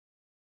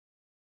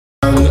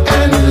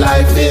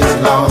life is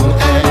long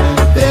and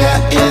there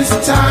is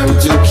time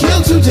to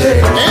kill today.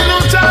 Ain't no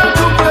time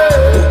to play.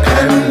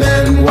 And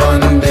then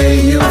one day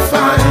you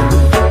find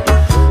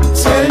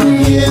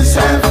 10 years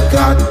have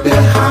got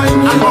behind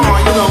you.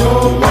 No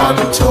one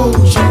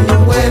told you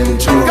when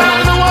to Got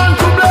no one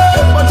to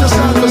blame but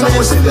yourself, 'cause I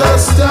was in the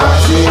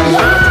starting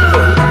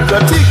line. the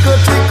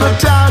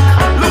tick-a-tick-a-tock.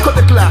 Look at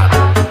the clock.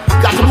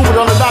 Got to move it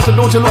on the dot, and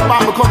don't you look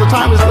back, because the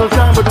time is the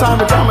time, but time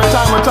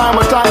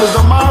is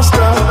the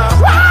master.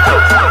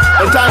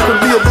 And time could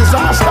be a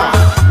disaster.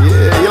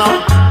 Yeah, you know.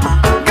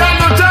 Got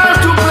no time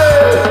to play.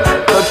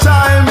 The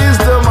time is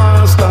the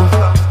master.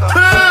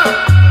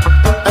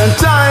 And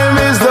time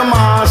is the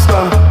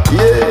master.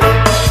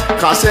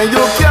 Yeah. 'Cause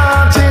you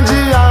can't change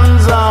the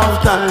hands of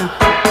time.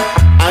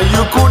 And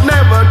you could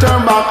never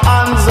turn back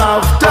hands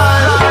of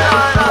time.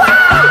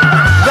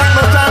 Got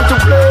no time to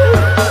play.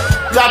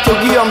 Got to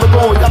give on the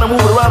go. Gotta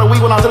move it around. We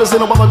when I tell us,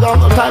 no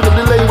time to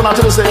delay. When I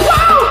tell us,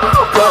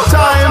 the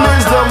time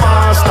is the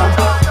master.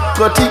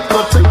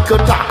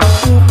 Tick-a-tick-a-tock.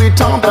 Move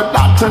it on the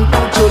dot and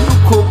don't you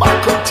look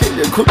back until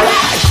you could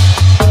die.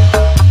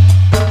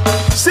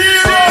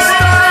 Serious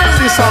time,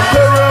 this a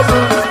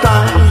terrible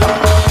time.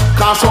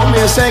 'Cause some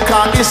may say,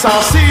 'cause this a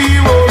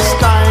serious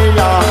time.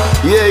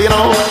 Yeah, you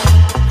know.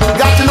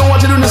 Got to know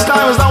what you do in this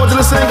time. Is not what you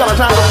listen. Got a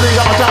time to play.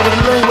 Got a time to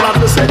delay. When I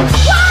listen.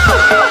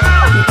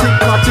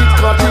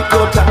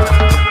 Tick-a-tick-a-tick-a-tock.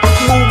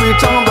 Move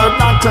it on the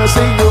dot and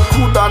say you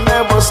could have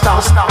never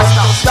stop.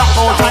 Got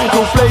no time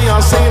to play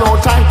and say no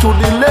time to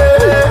delay.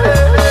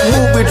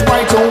 Move it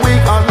right away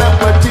and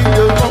never till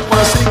you come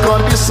and see.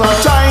 'Cause this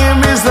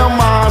time is the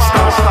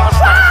master.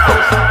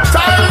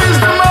 Time is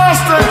the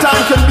master.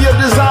 Time can be a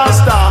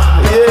disaster.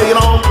 Yeah, you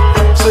know.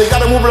 So you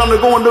gotta move it on the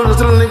go and do this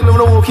little link.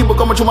 Never keep it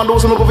coming to my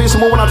doors and look over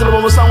some more. When I tell them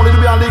I'm sound, when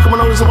it'll be on the come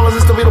on, some of the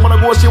system, when I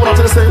go see what I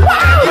tell them say.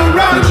 You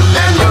run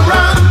and you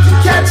run to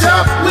catch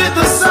up with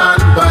the sun,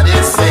 but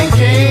it's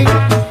sinking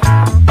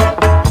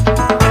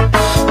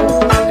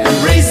and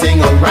racing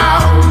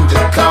around to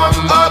come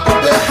up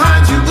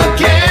behind you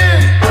again.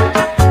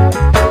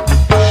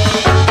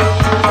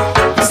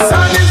 The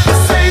sun is the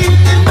same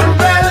in the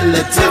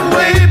relative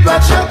way,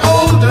 but you're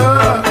older.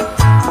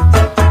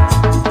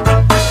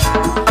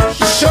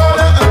 You're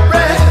shorter of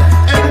breath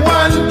and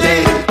one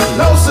day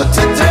closer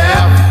to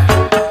death.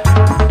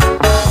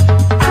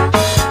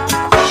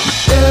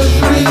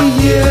 Every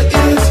year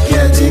is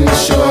getting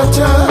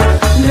shorter,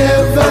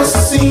 never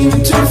seem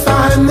to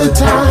find the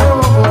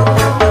time.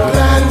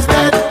 Plans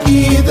that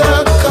either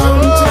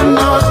come to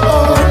naught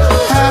or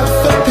half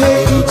a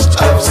page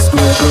of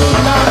scribbled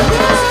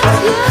lines.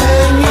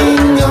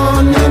 Hanging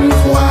on in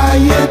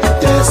quiet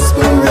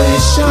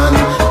desperation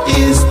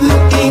is the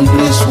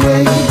English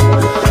way.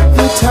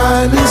 The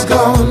time is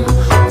gone,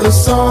 the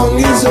song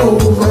is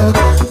over.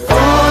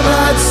 Thought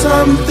I'd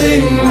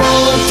something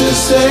more to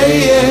say.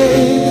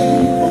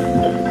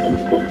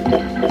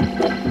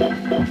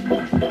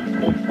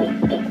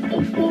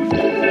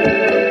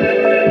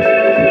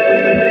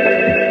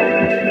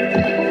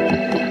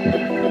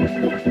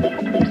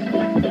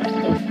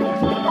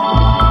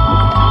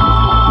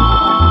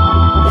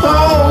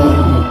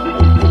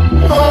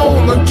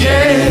 Home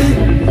again.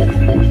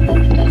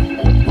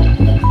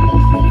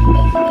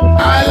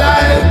 I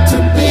like to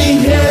be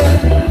here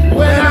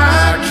when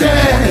I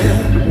can.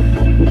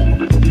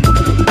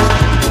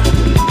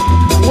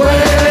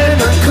 When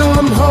I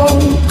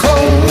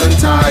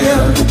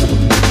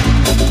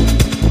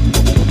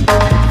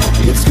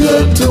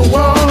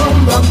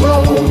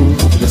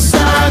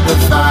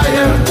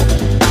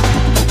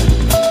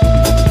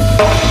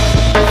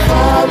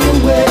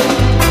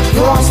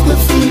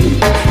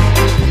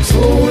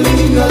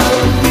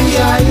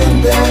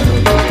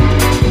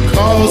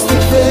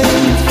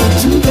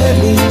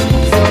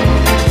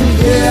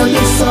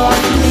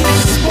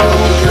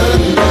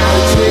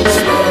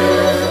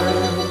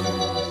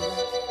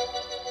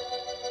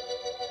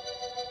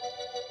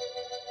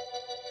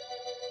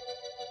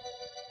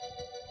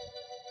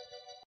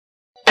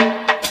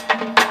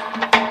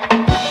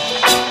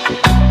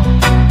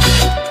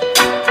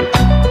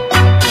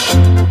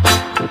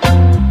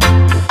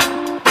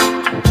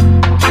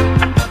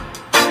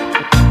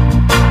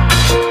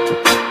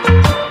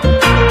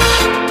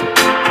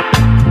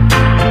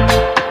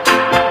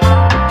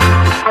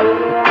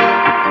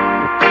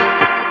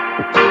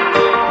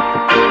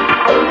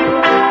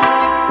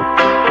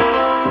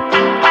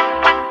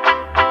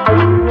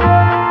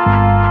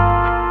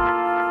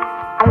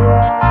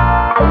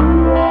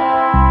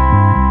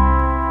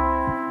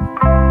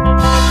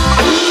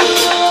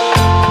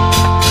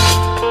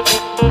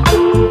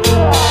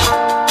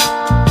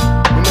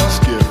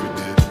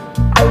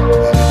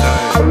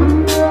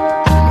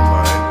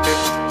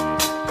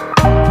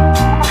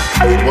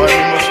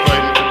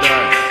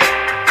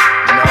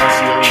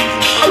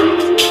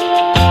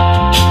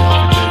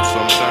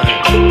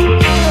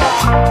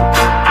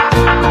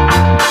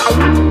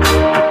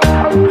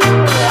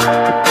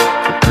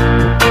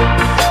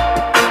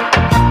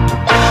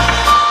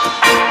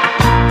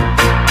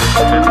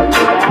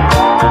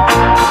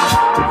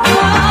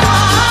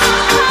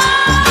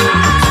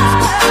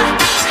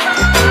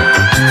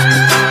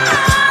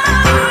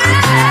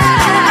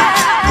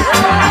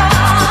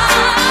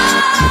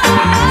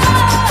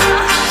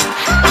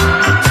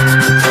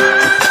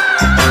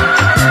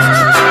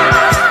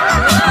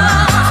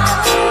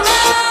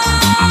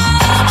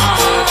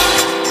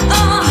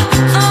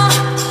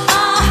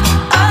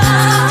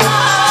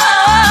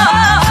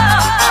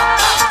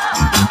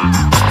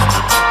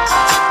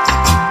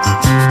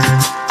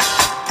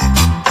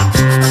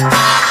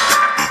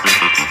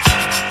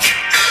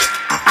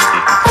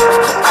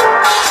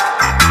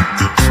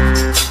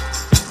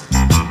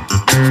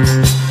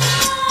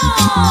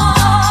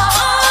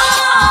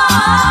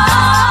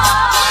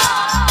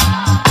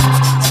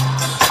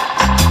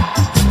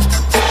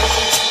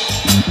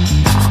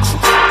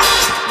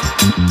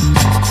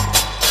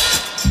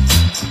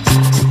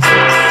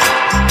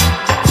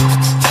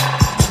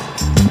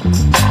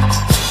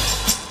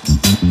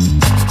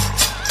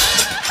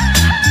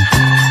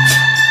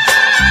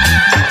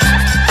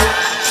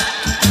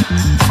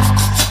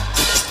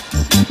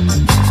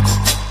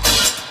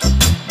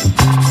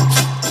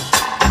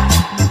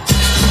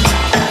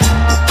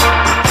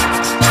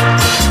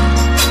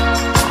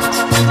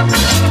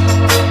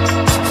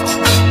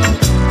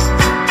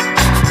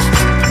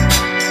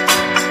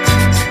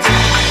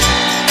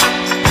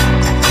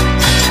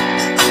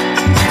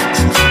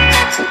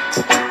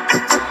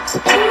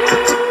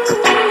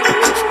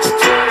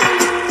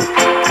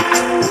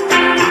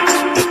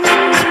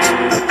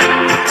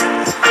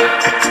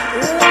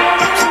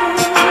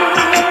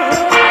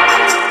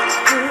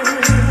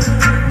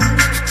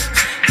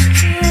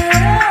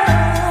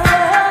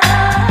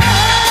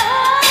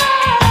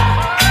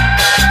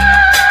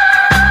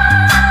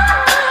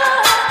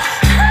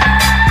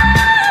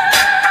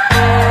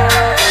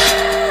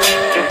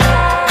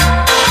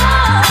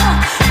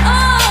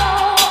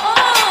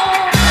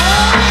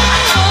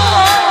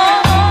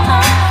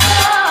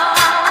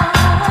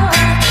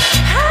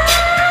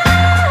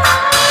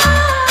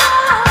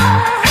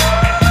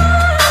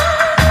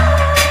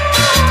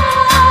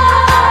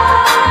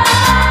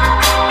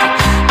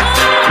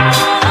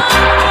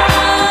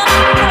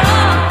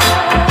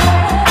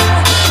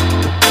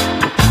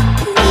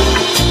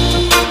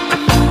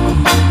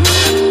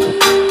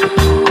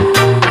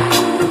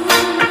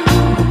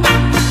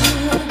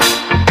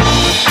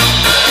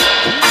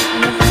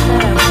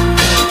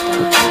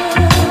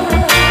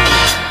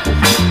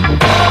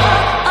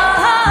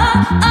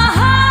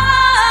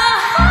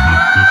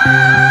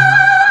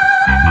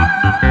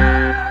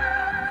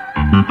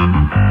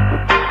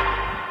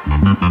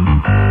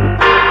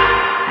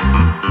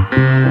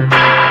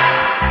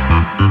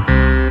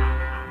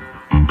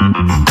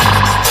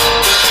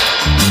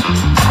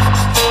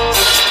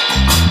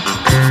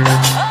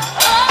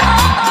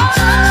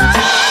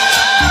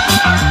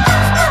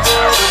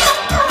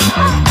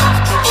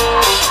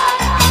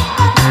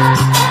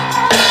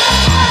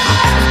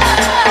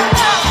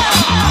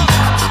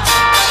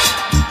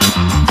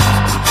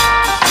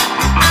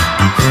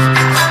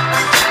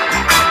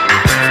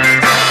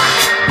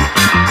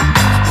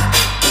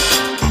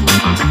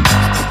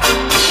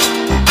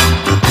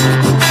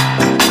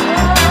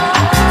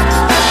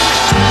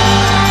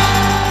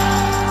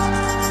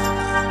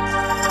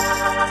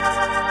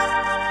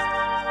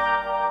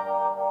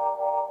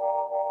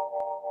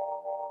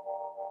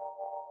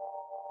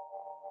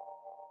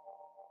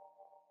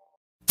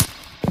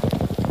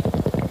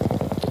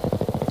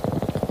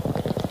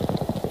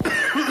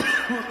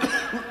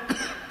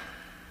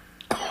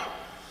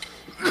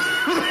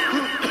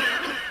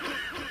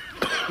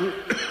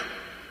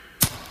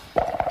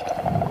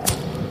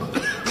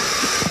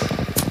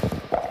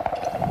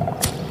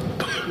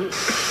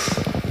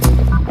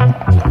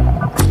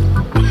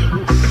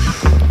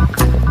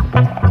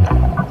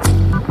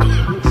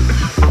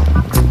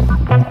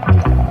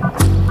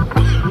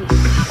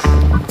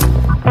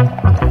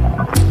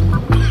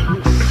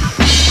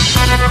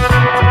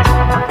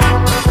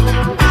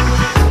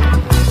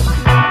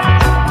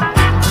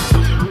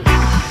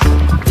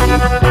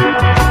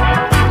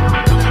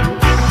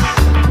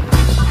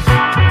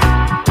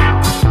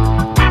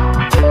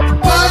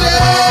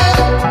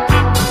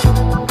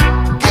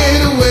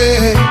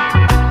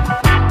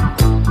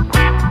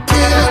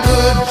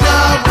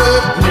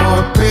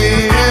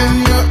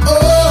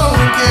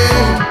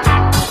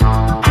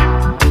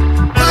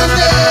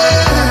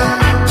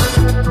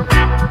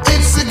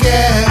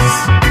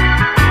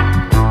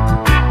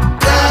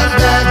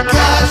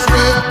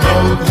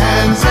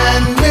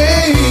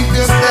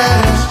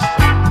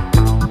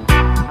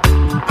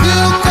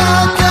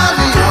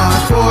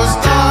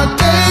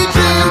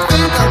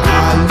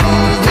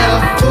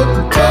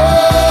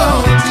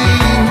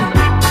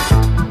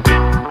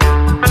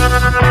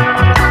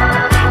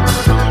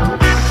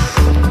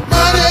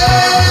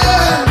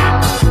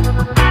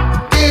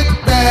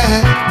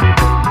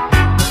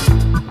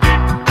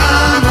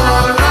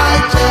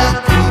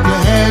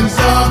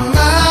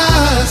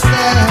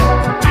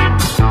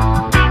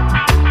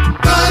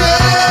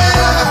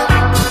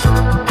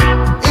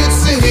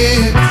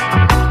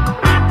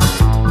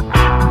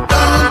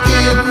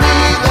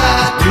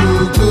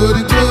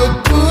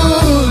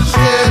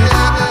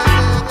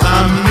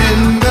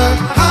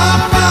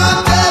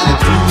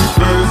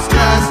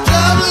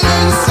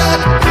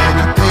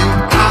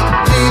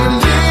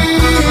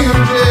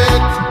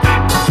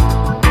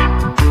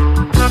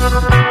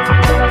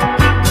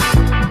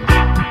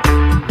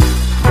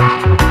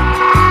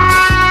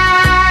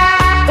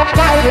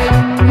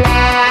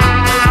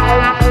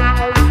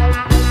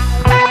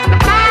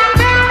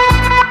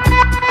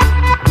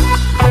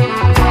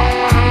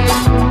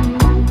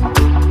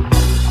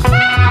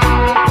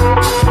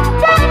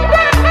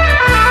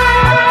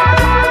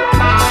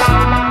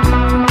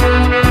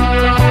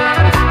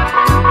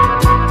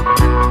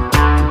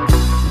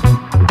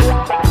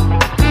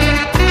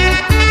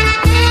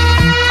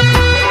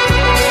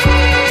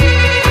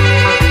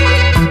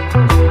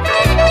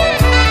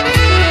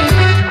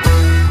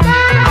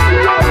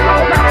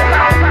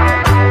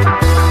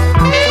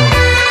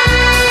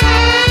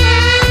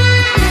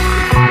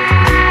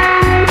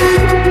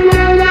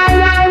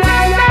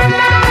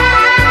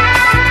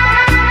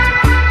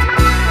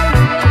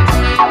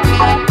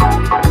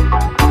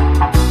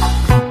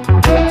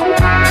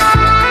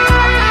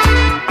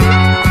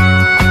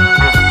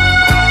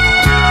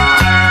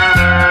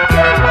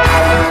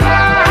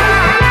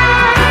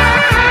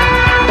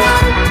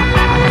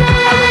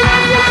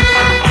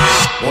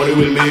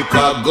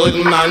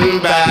good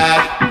man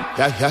bad.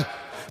 Yeah, yeah.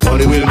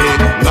 Money will make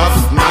enough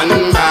man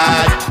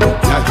mad.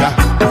 Yeah,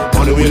 yeah.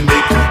 Money will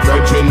make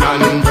virgin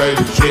and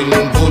virgin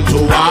go to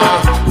war.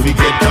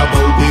 Forget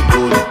about the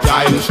good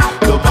times.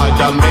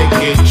 Nobody make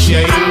it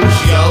change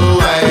your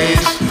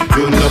ways.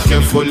 You know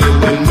carefully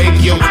will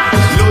make you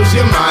lose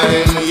your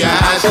mind.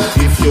 Yes,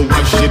 if you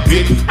worship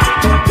it,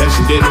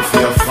 destined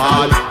for your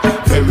fall.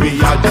 Very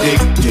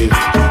addictive.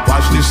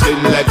 Watch the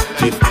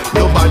selective.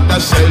 Nobody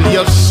sell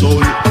your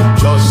soul,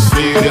 just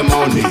pay the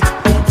money.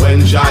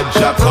 When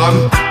Jaja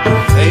come,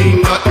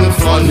 ain't nothing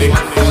funny.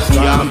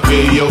 Can't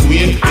pay your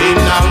way in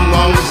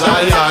among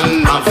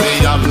Zion.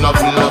 Nothing have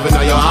nothing loving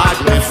on your heart,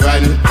 my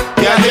friend.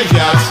 Yeah,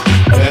 yes.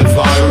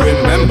 Ever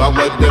remember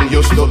when them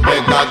used to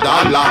beg a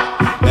dollar?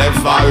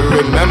 Ever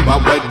remember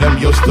when them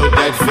used to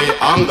dead for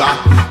hunger?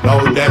 Now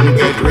them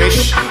get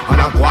rich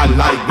and a quad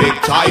like big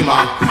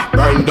timer.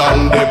 Burn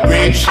down the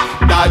bridge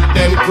that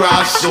them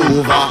cross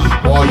over.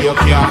 Boy, you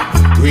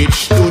can't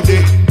reach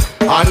today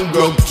and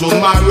broke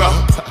tomorrow.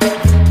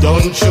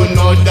 Don't you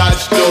know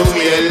that's the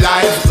way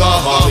life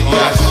goes?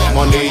 Yes,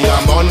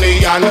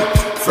 money and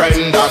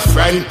friend a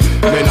friend.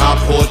 Me not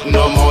put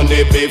no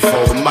money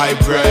before my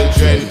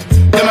brethren.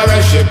 Them a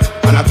worship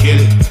and a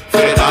kill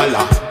for the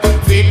dollar.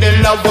 Feed the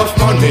love of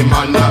money,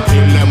 man, a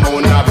kill them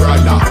on a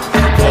brother.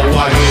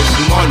 Power is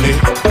money,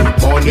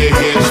 money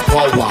is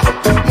power.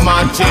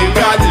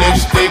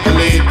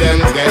 Materialistically, them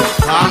get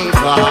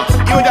conquer.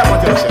 You know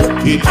what I'm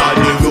saying? It all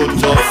the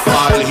root of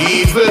all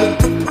evil.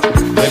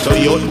 Let a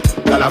youth,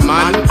 tell a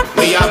man,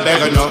 we are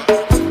begging up.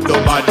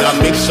 Don't bother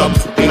mix up,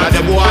 you know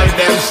the boy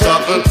them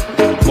something.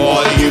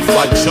 Boy, you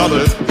for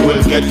trouble, you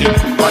will get it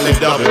on the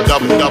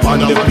double on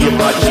the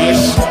paper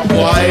chase.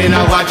 Boy,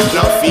 now watch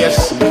no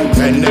face,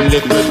 and the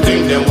little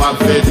thing they want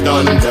fit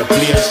done the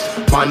place.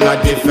 Man a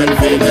different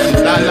feeling,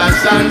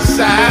 dollars and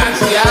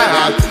cents,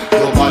 yeah.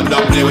 Don't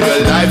bother play with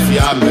your life,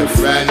 yeah, my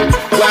friend.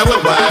 Well,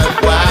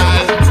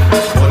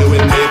 money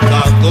will make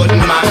a good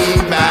man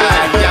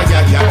bad, yeah.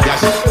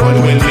 Money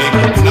will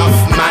make enough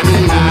man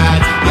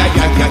mad,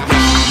 yeah.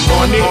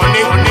 Money.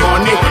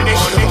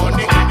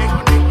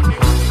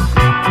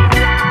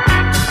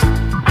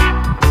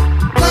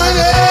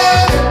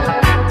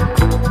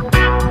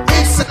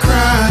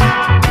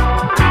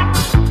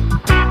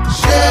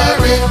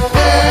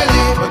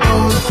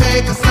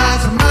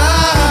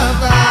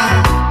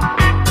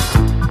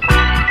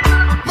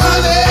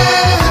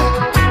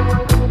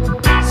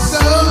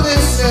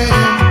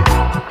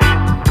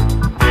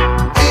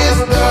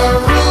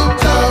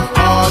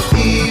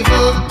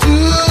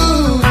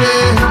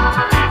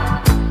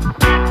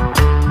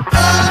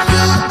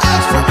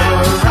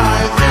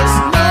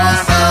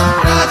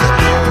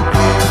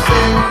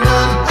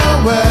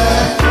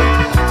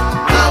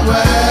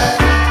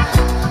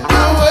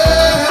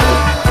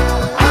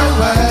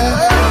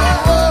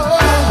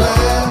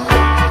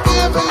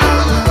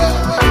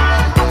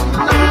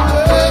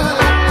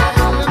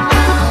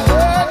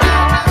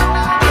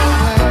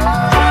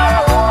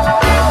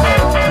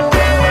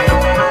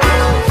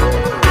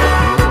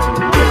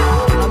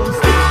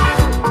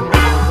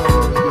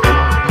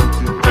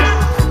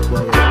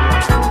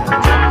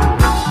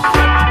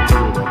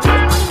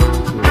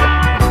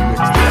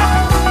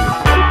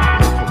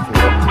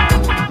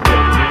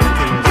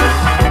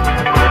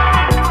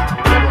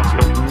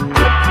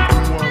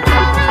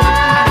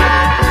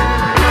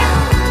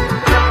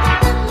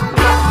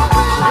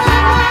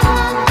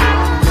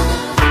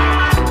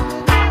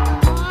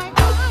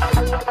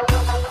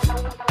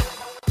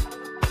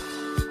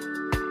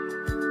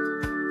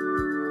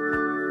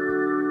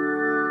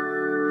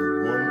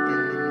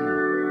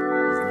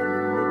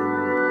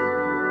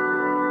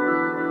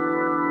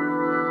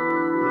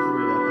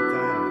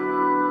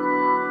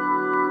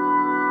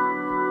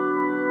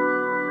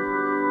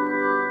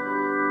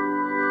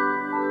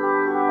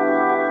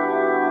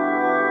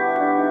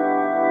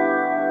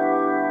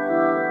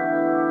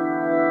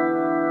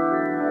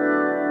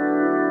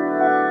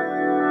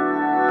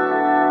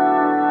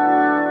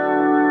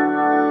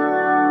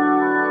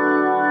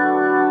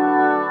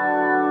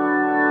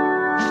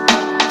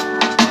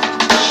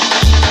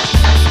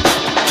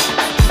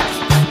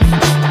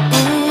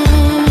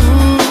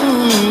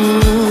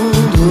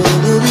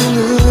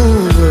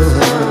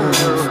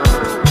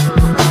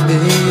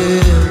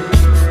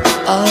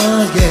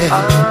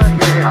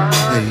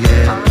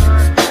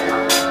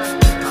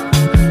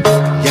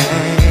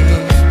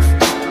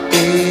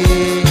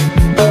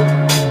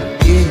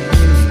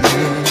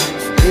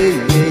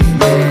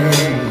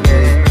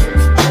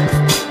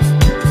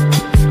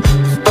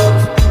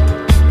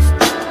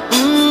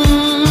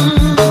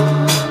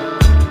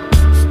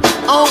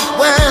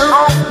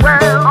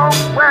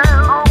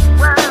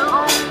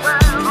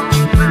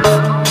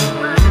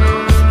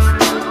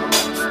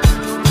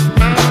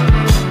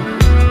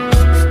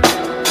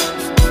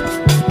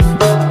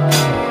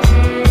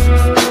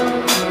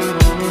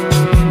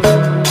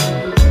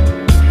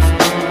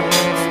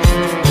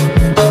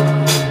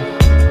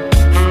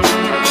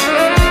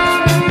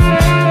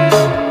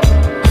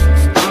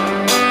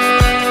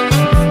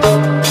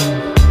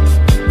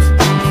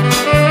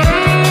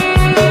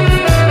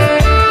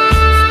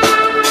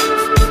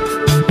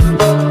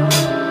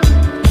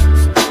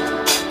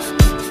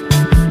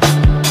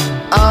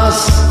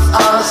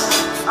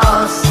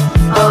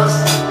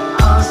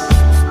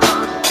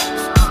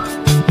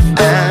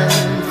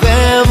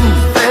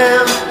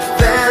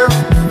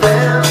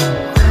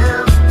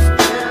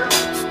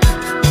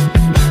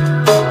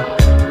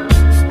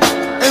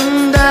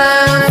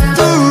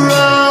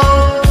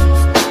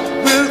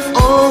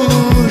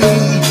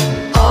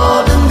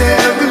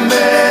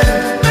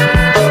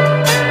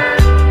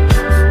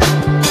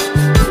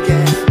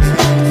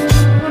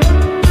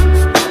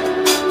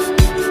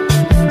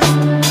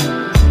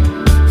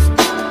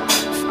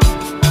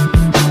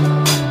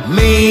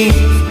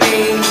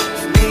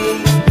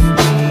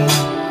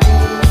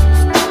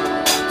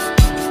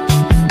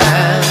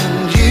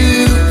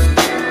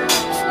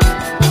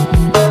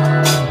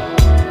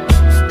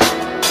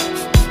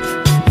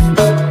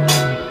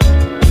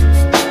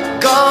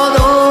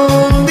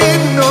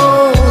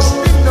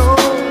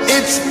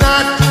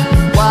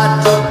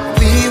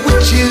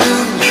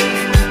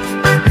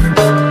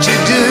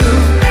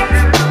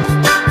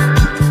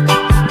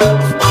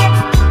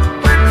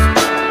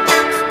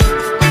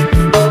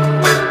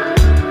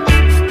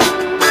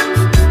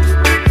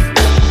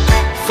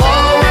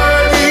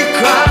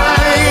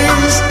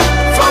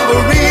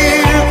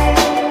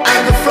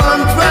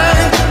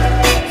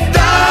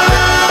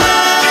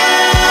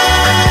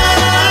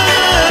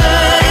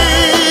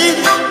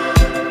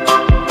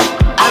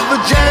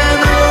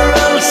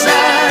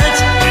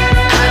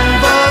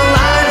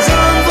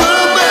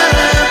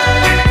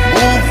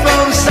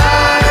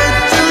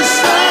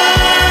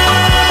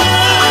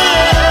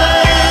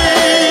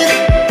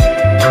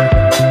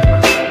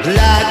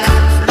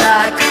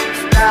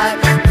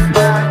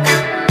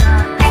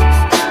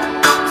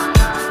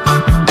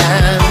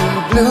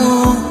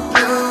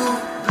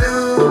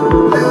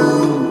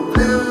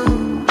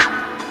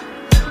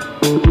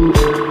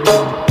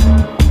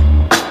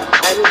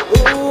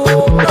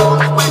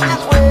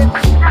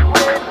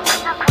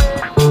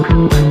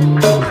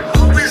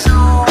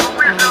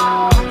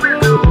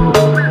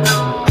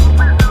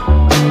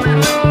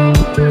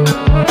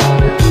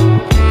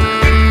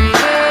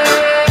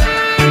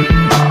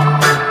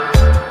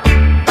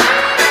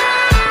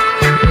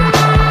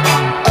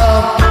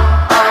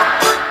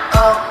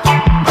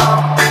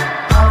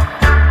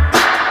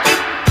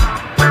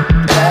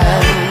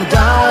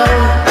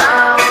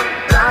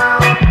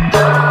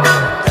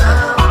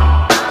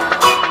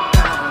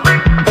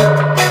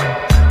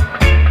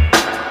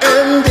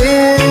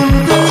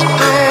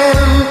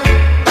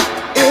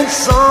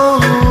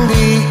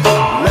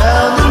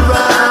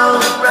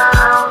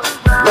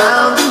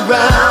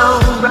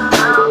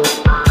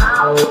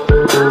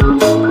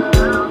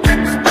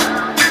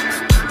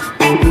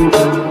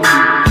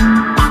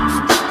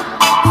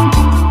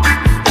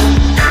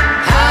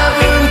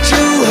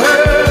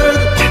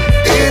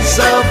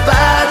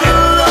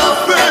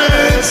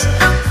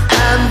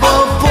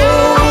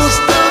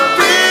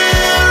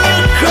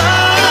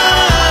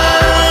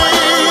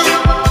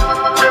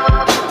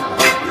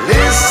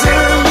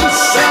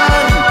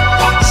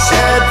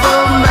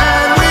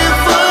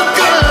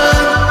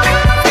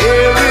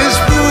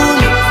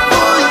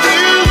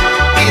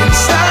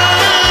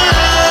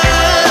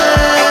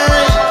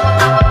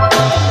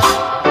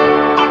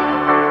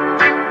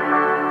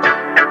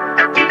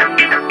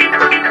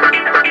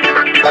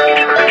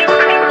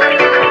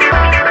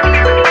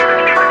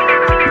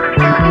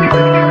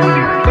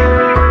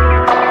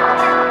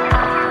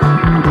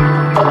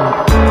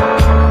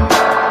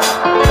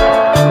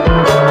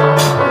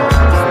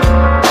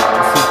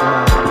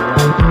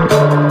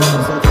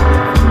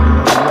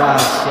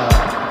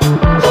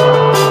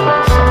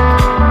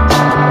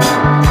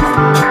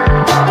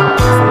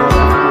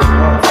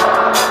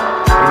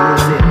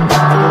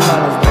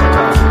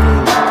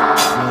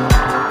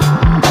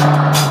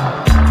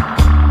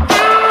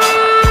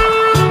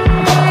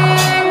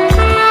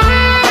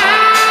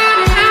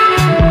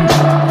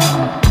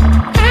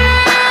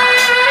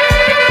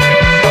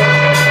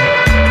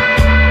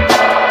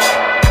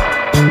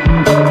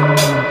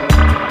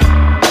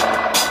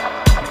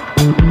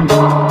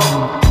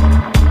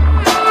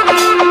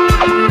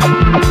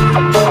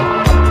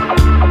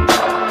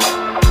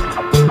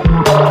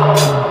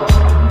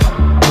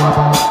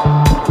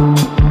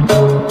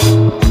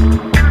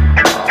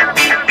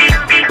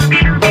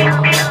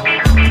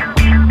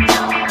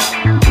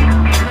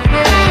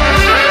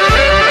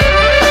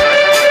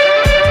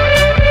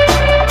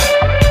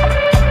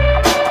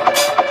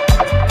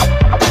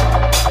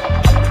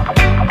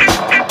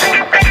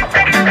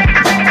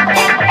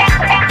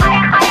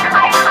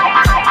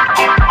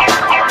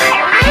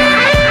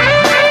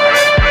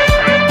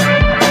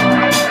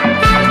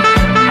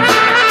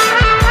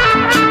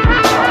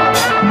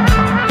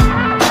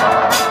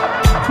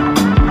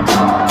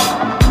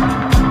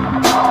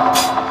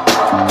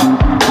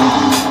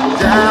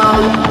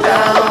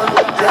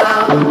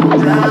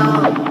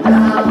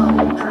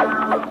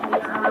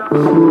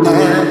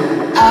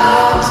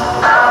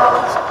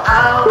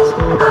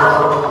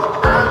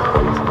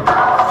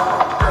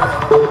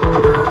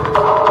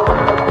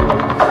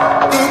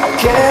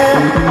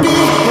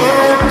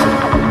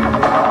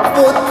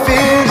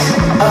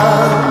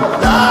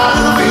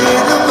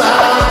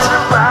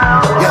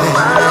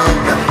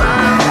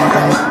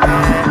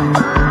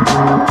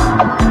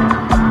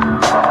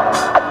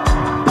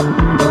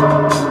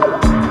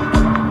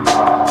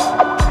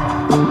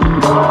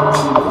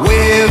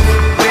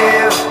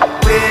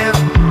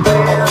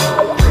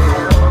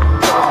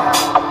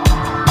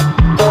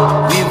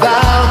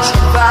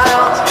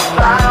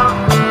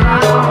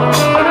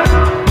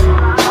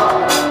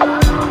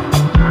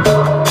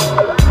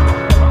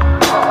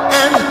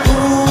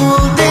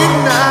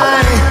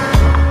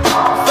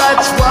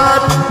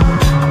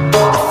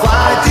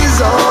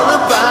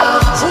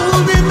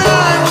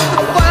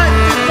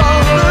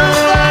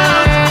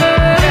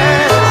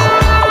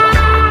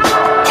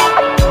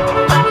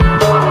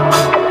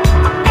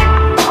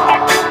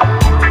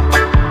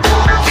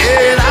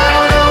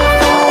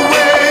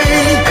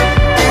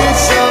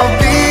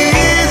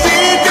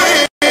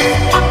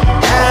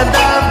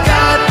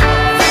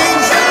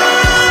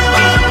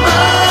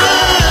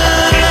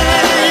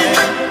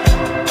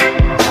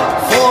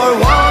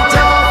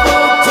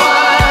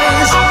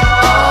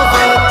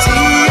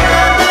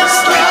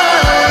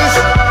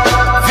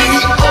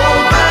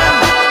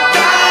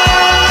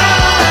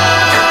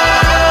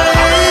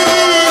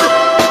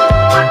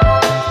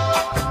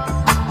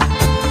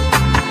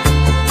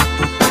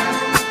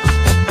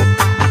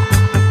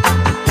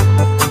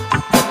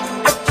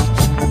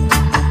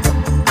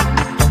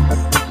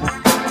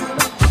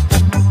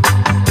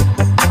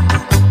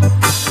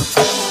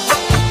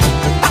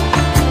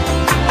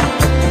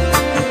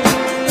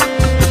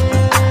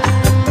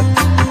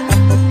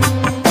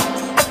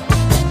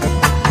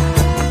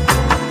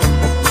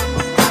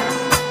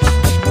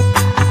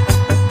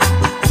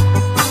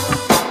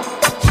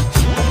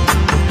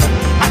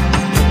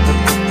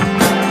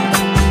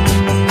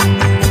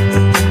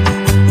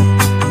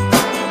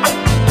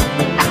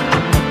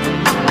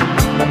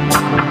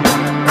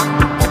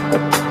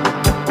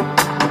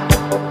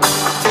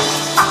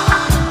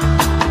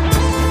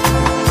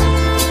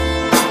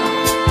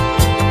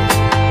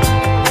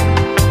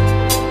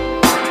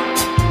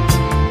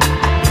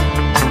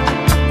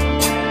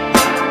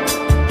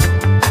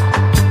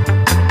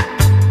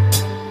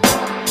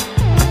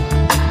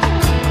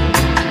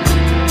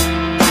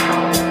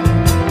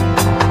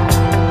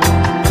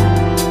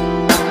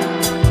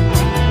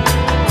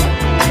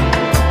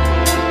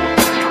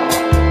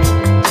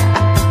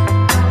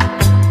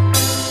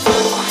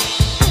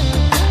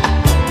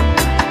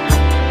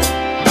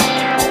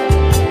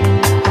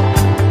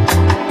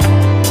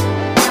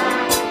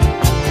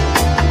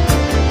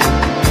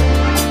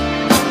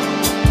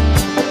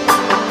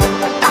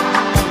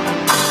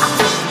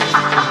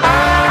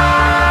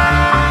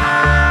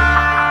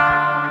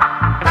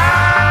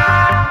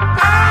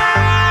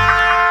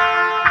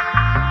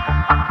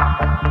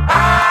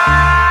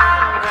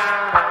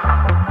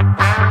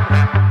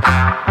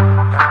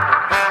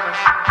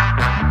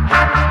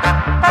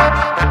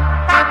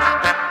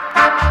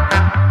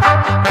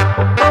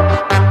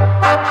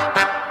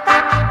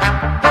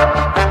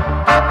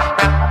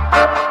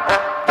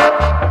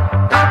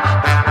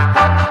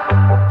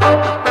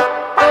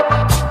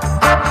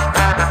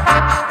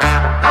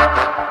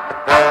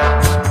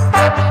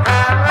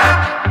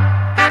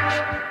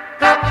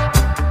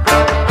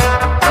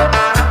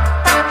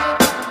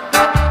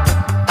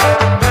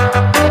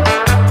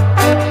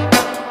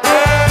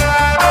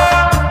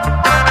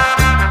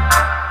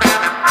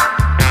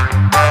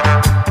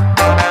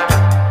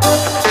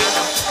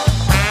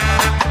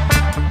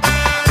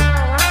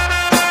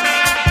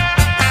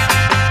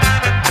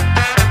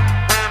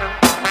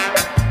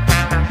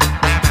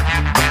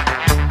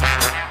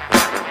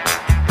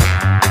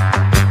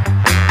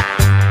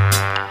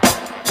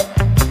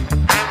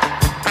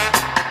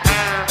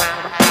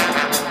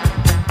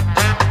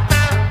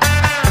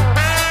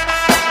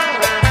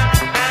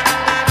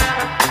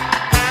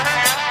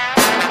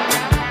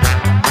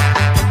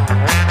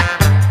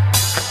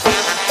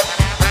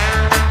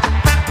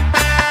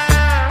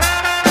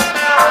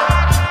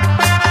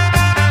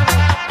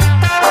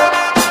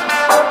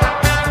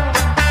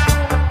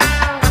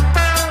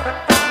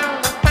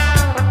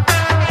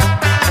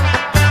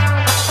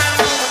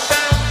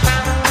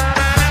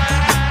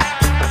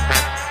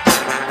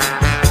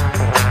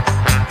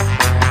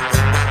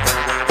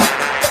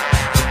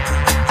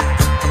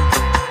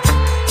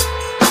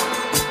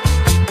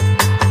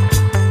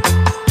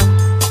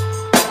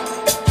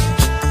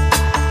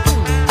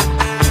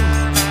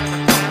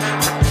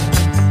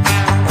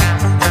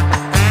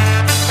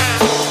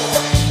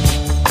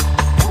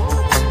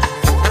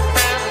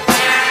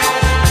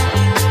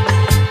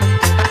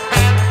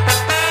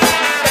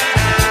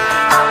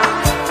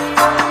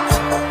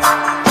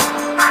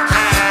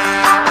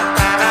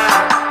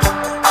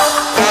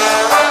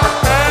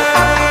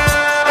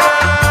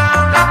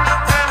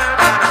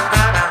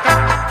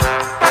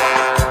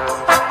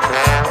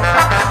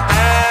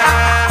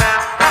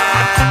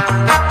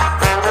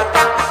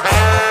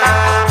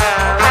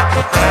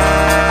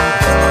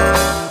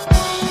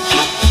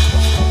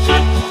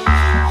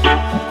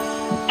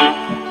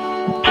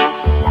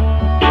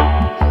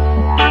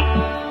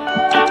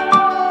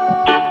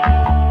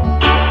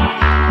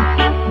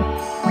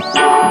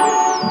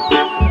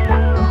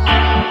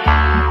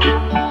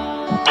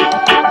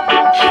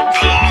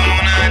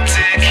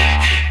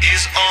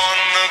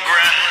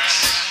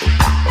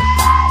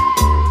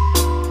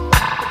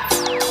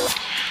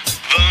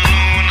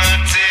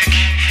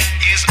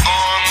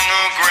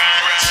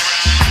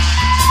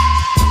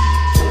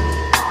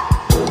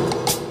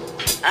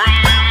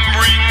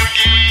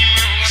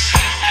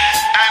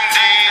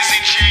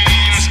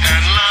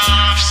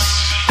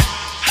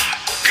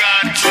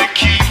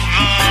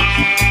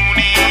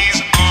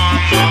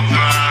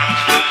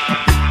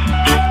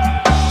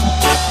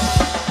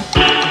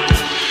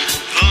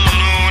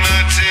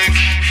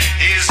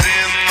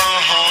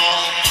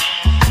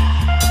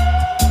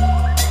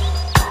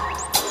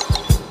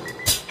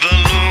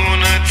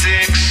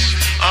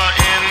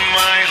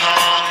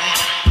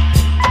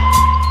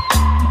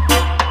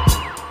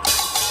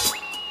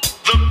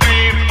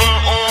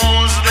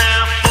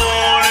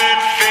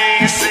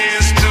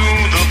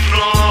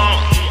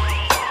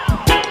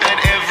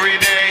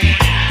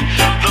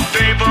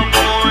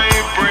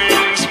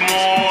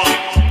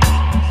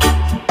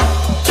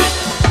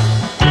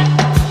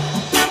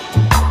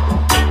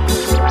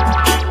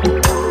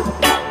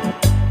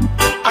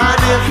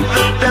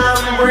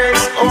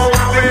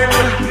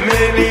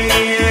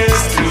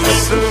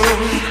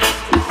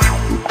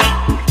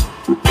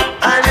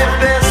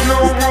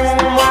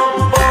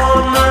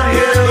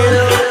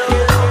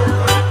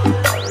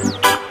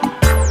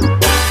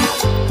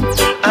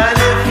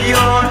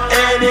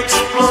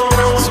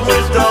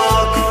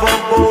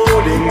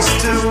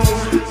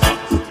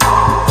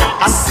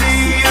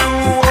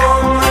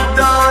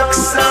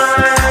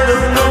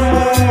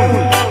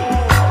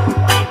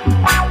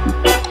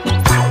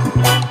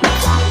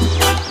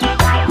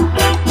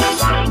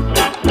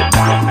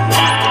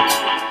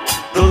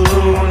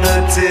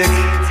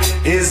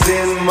 lunatic is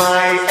in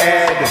my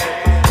head.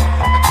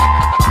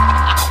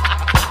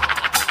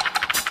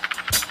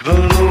 The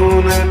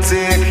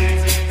lunatic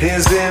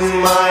is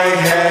in my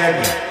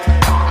head.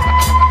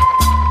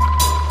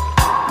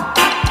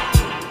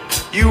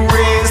 You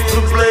raise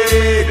the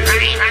blade,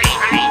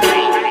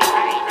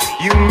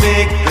 you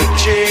make the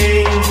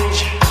change,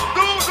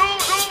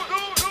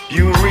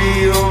 you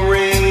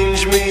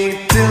rearrange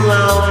me till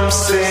I'm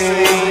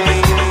sane.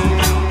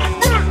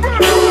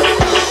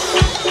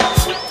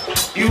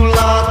 You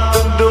lock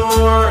the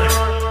door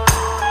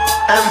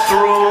and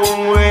throw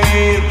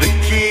away the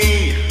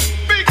key.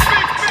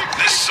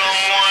 There's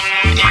someone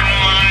in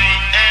my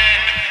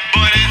head,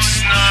 but it's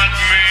not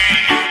me.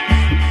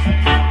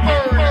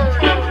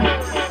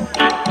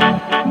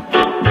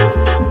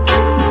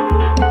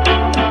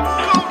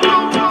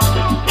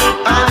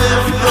 And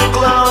if the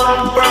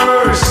cloud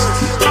bursts,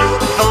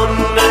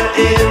 thunder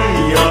in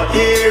your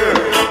ear,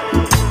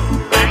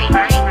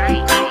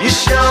 you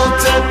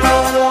shout and no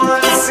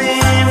one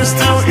seems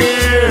to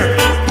hear.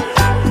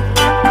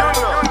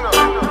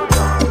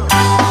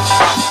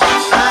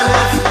 And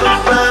if the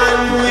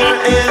band you're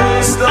in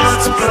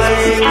starts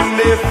playing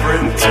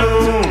different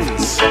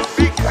tunes,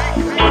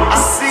 I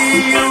see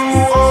you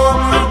on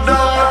the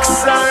dark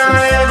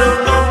side of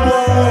the moon.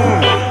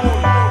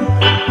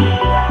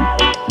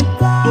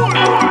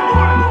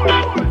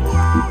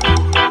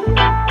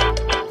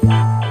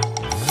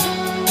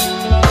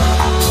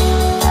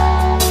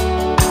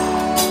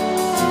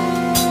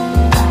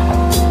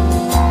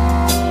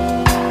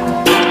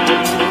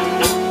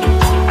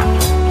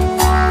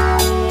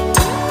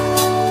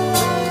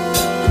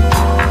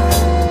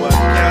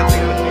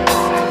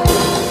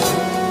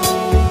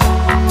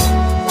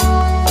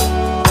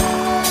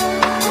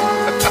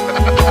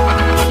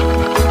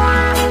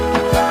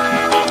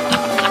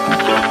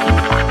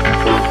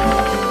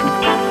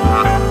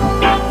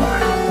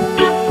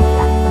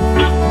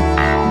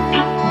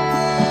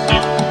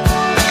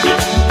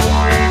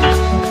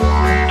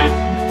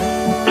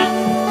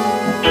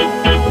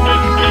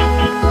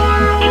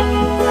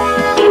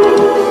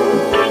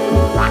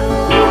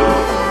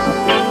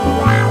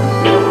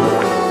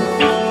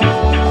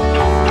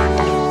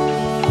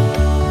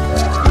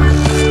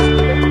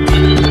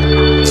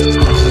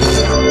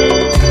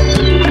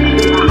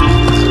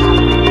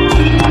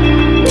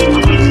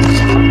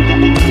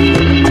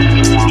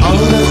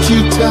 All that you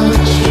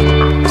touch,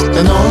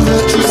 and all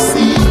that you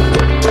see,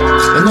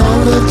 and all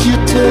that you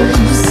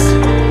taste,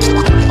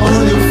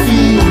 all you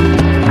feel,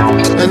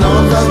 and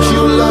all that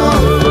you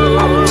love,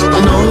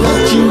 and all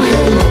that you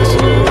hate,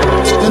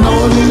 and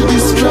all you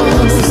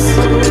distrust,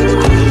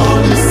 all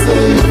you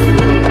say,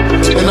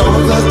 and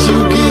all that you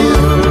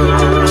give,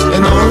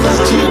 and all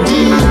that you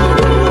deal,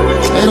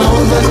 and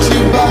all that you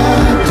buy,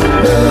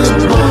 beg,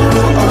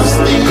 borrow, or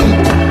steal,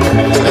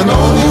 and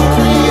all you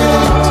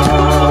create,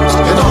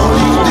 and all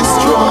you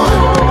destroy,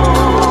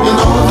 and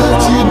all that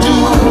you do,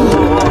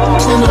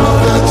 and all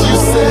that you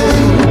say,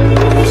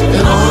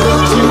 and all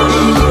that you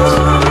eat,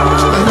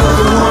 and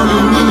everyone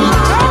you meet,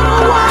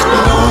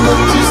 and all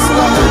that you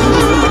slide,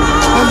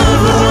 and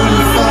everyone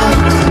you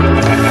fight,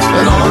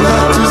 and all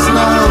that is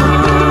now,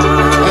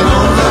 and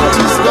all that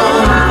is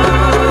gone,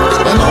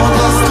 and all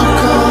that's to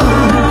come,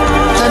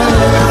 and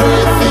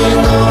everything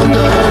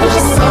under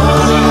the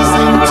sun is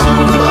in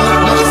tune,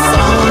 but the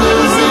sun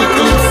is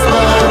eclipsed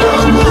by the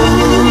moon.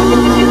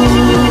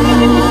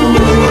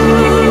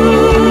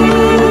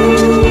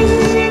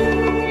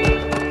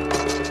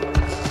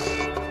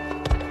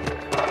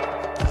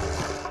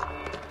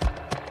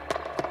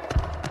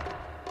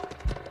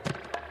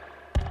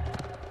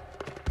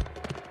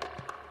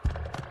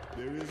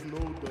 There is no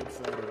dark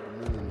side of the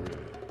moon,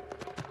 really.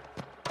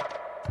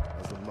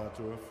 As a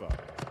matter of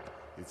fact,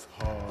 it's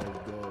hard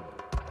dub.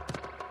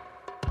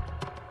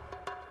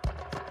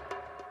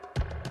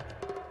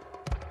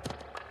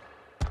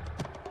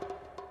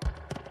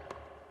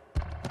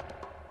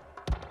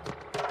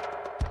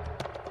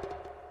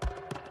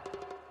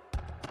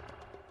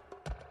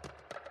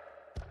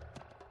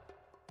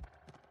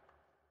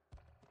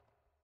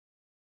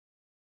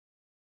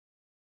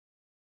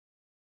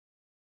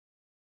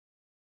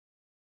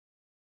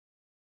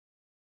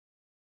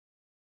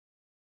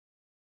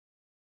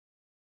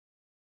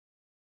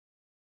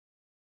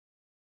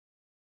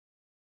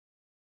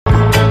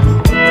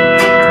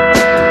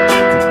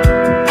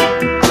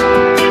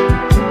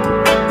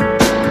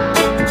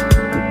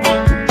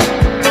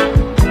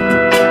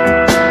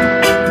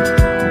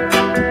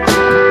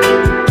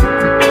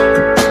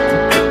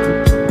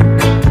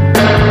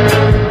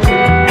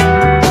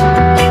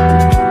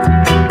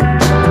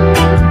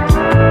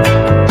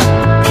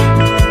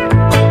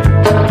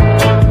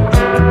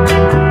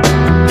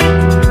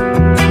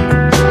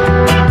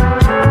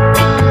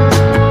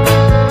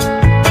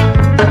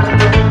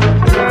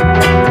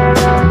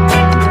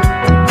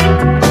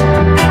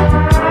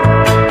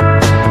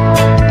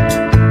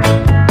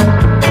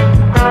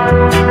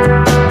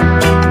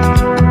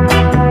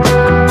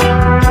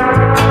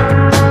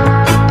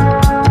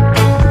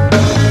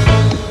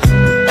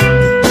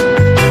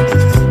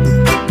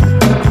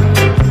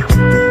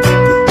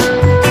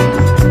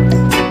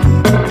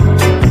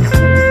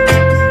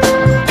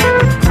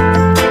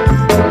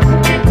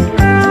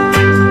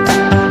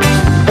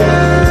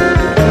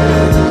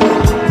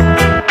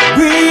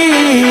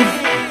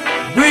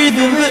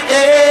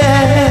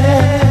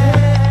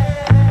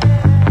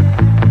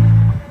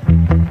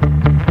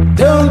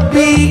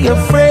 be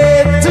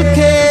afraid to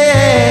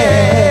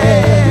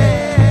care.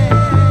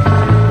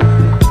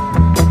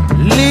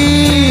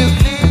 Leave,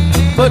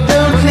 but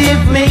don't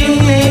leave me.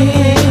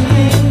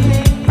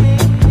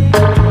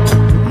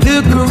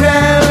 Look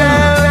around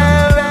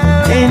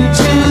and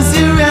choose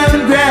your own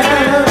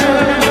ground.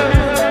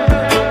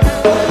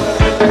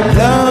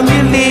 Long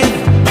you live,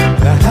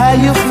 the higher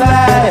you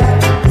fly.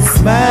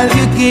 Smile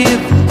you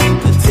give,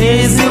 the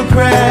tears you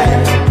cry.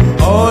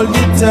 All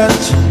you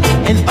touch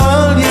and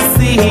all you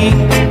see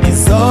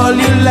is all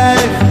your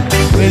life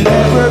will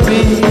ever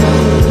be.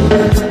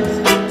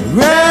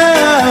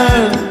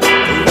 Run,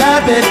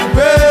 rabbit,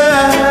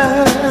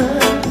 run.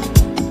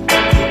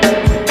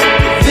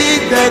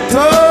 Dig that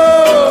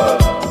hole,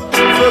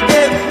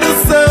 forget the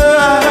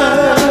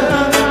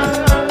sun.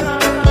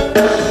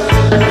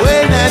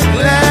 When at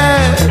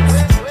last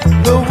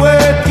the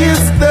work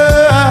is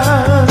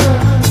done,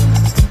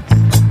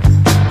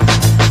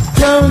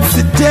 don't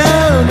sit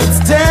down, it's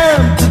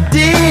time to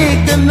dig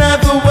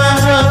another one.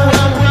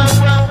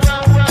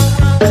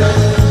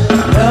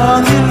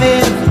 Long you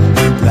live,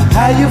 the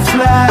higher you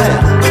fly,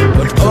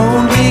 but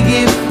only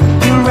if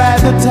you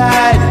ride the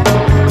tide.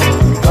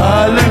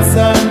 Falling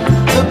sun,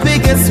 the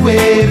biggest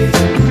wave,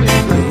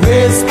 the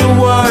race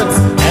towards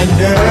an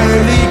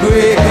early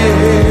grave.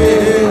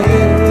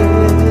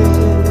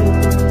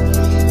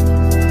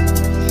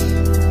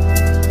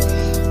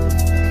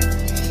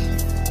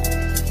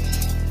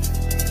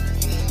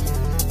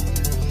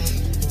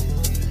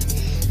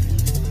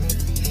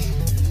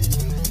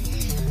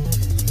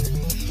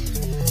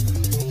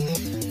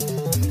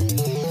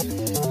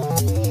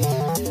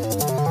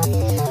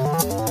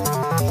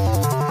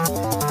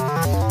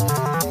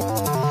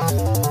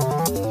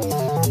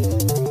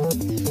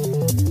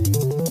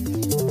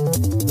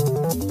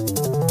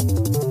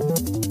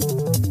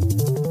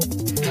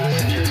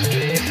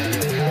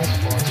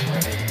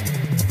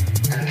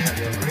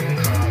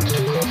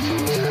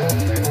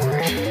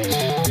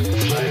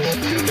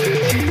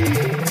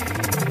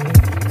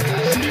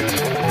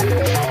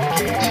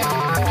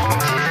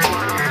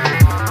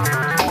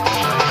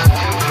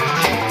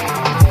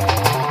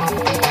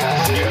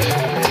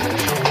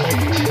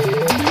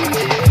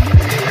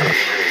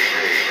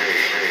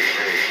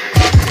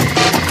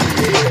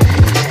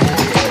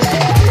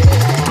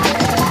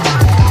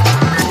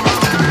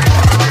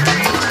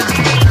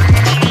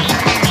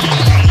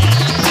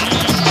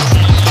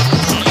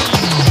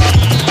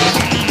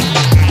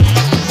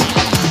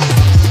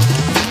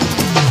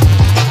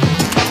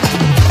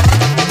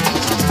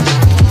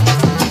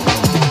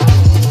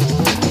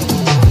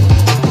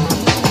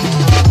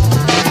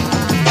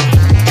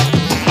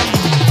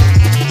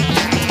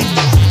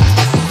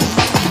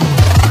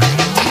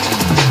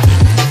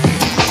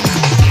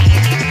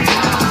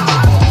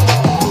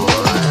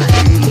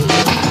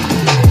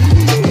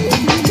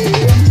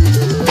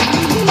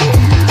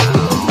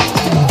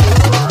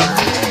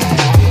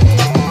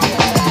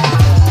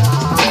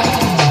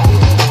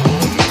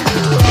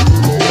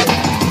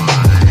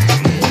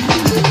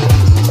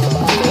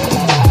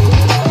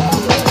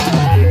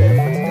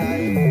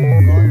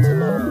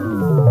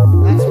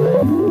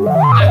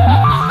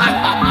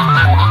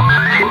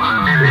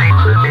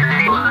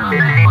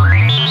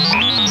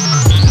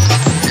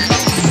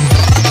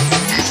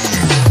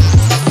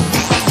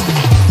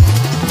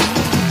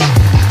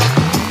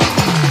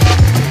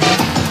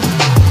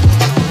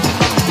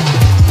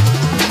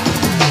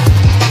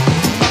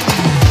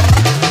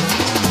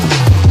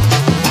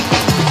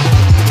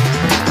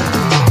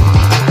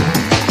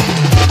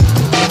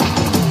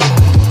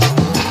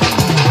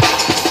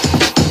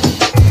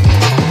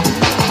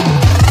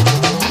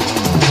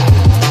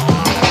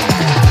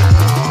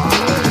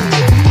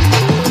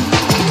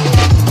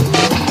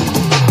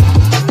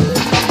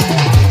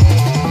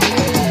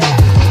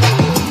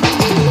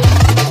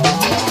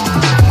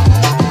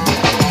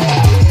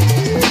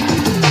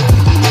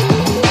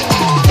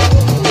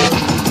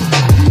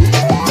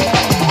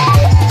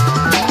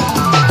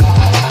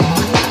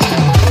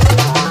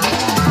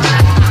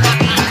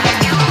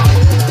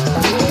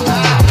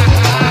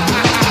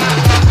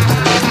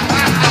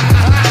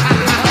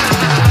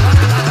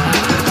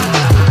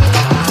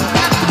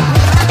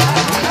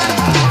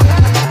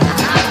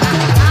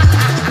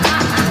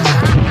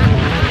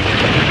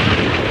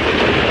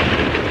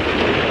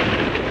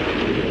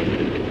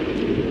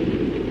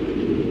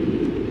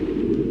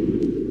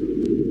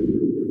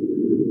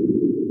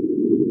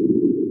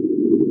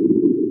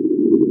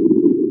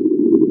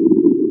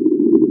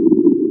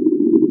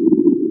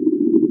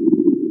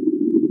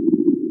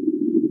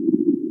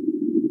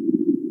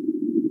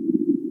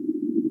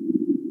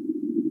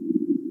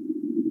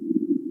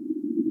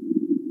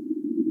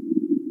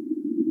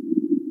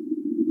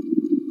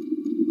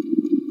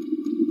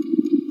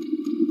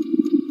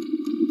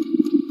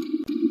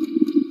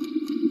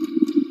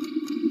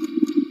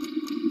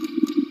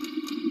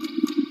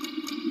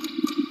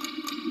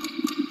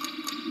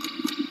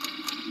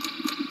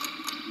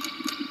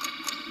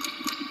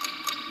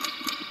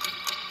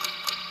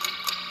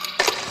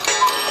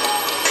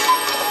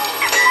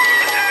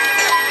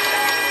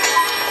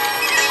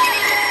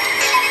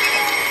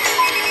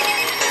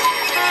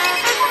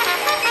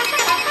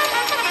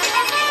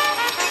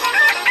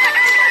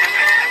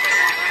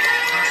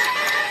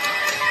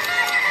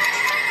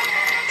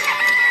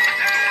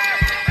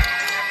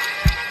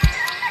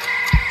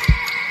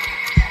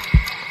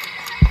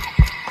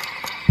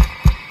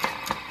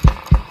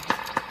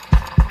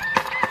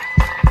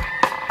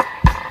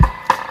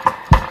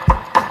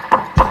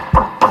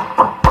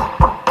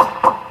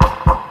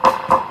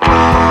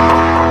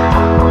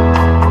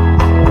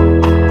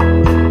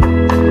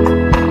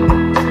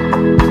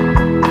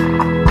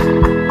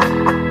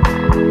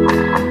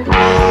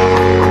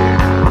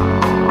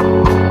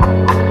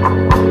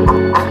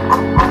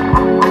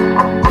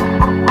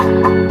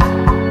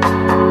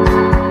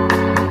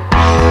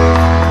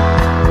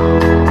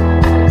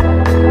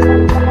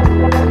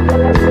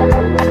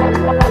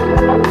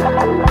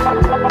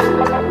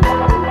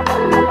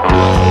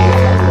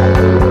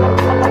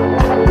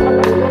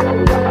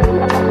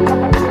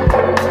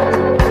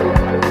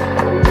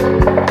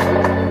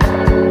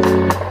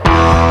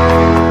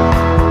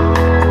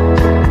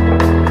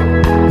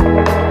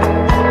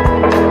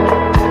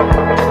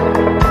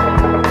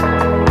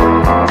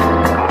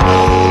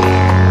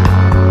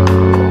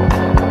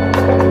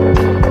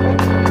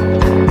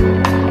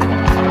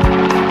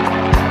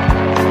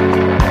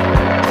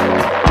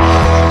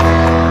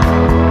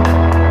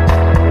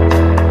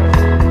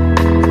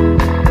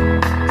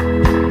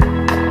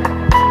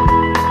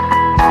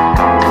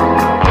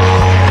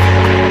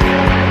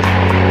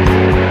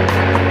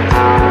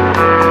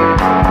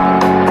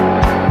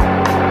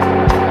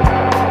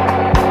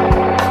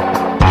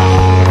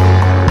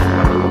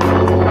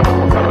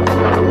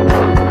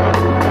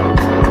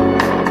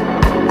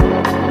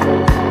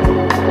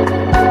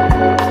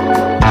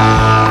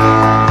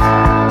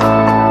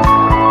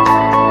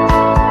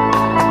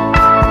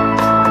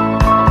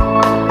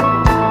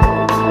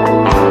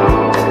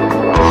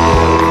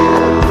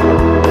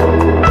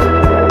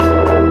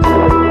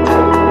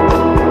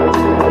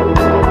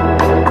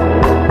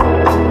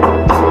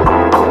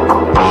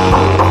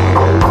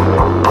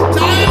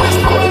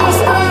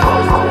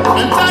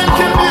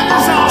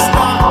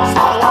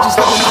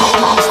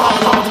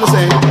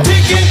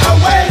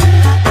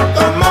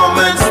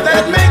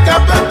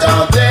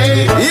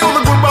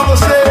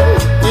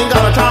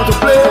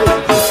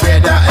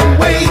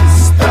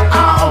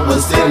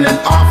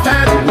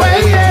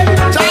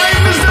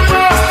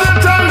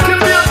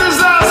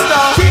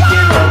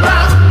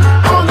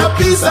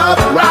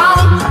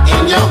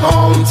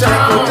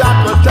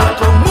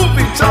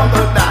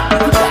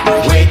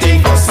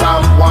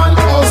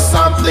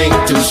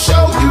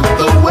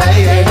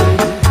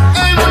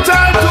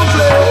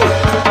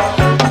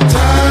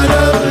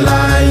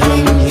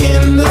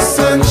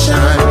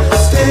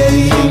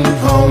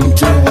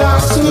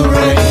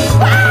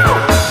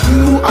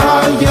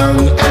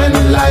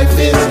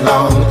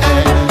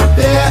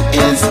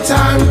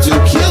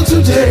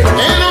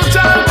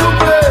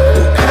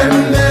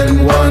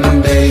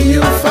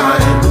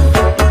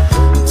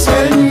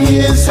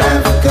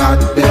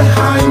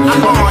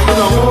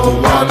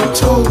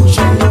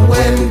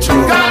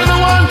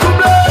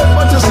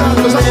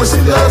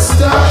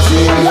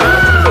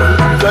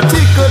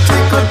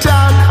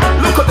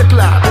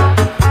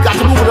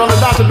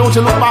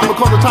 don't you look back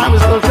because the time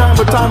is the time,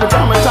 but time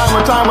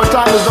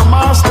is the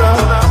master.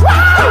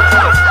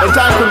 And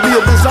time could be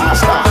a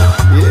disaster.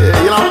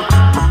 Yeah, you know.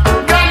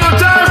 Got no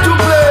time to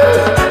play.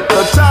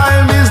 The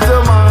time is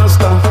the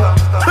master.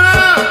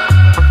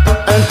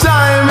 And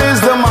time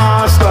is the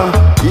master.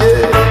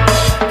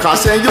 Yeah.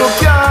 Cause you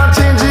can't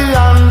change the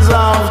hands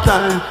of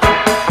time.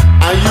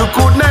 And you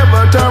could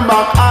never turn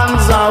back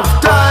hands of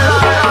time.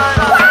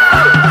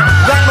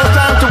 Got no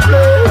time to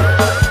play.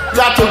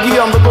 Got to give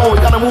them the go.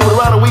 You gotta move it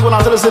around a week when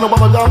I tell you say no, but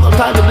I got no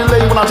time to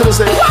delay when I tell you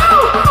say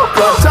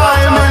the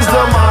time is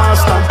the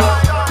master.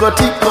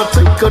 Tick a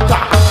tick a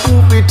tock.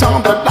 Move it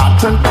on the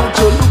dot and don't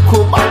you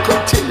look back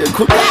until you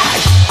could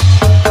die.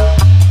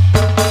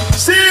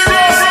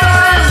 Serious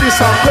time, this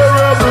a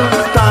terrible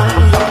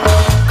time.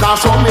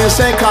 Cause some may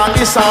say cause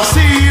this a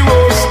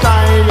serious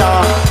time.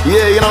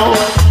 Yeah, you know.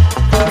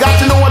 Got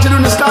to know what you do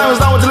in this time. Is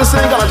that what you're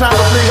saying? Got a time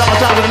to play, got a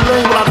time to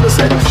delay when I tell you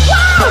say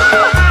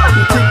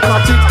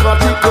tick a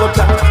tick a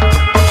tock.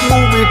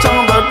 Move it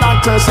on the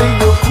dot and say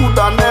you could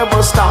have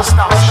never stop.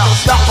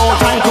 Got no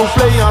time to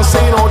play and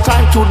say no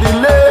time to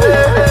delay.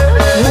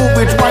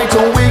 Move it right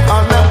away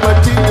and never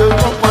till you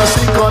don't want to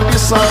see. Cause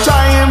this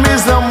time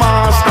is the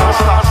master.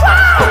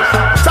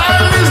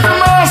 Time is the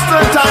master.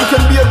 Time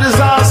can be a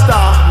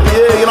disaster.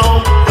 Yeah, you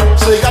know.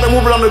 So you gotta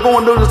move it on the go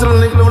and do this little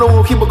link.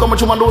 Never keep it coming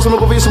to my doors and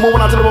look over some more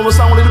when I tell them I'm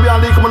sound. It'll be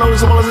on the come on,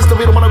 some of the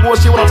video when I go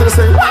see when I tell you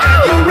say You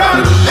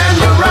run and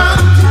you run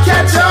to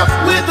catch up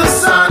with the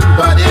sun,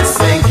 but it's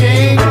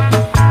sinking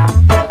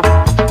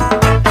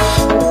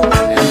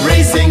and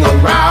racing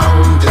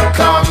around to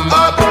come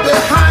up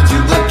behind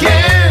you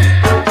again.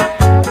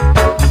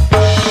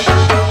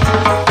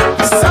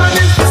 The sun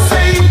is the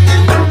same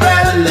in a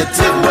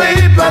relative way,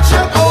 but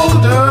you're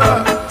older.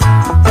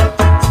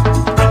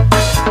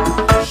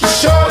 You're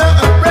shorter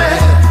of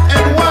breath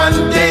and one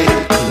day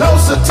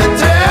closer to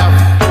death.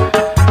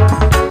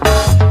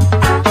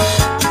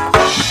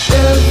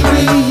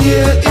 Every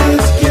year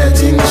is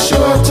getting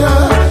shorter,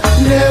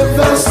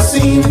 never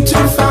seem to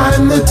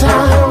find the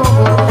time.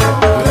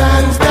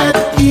 Plans that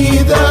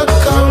either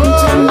come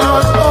to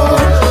naught or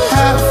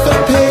half a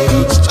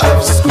page of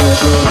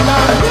scribbled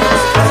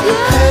lines.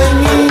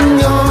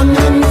 Hanging on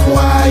in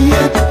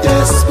quiet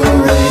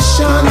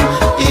desperation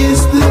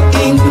is the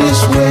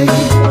English way.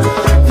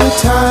 The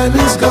time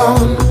is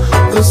gone,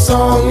 the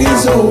song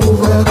is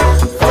over.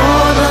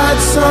 Thought I'd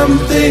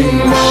something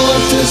more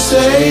to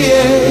say.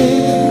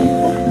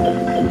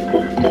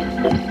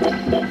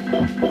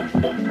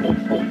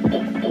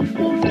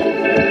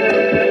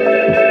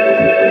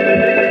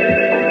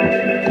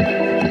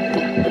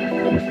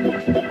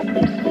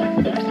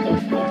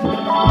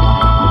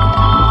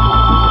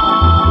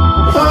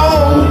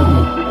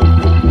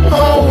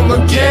 Home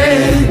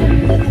again.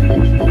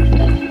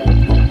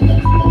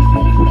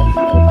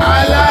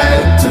 I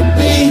like to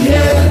be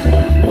here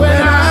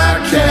when I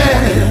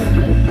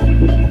can.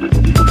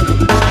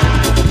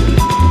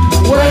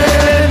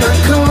 When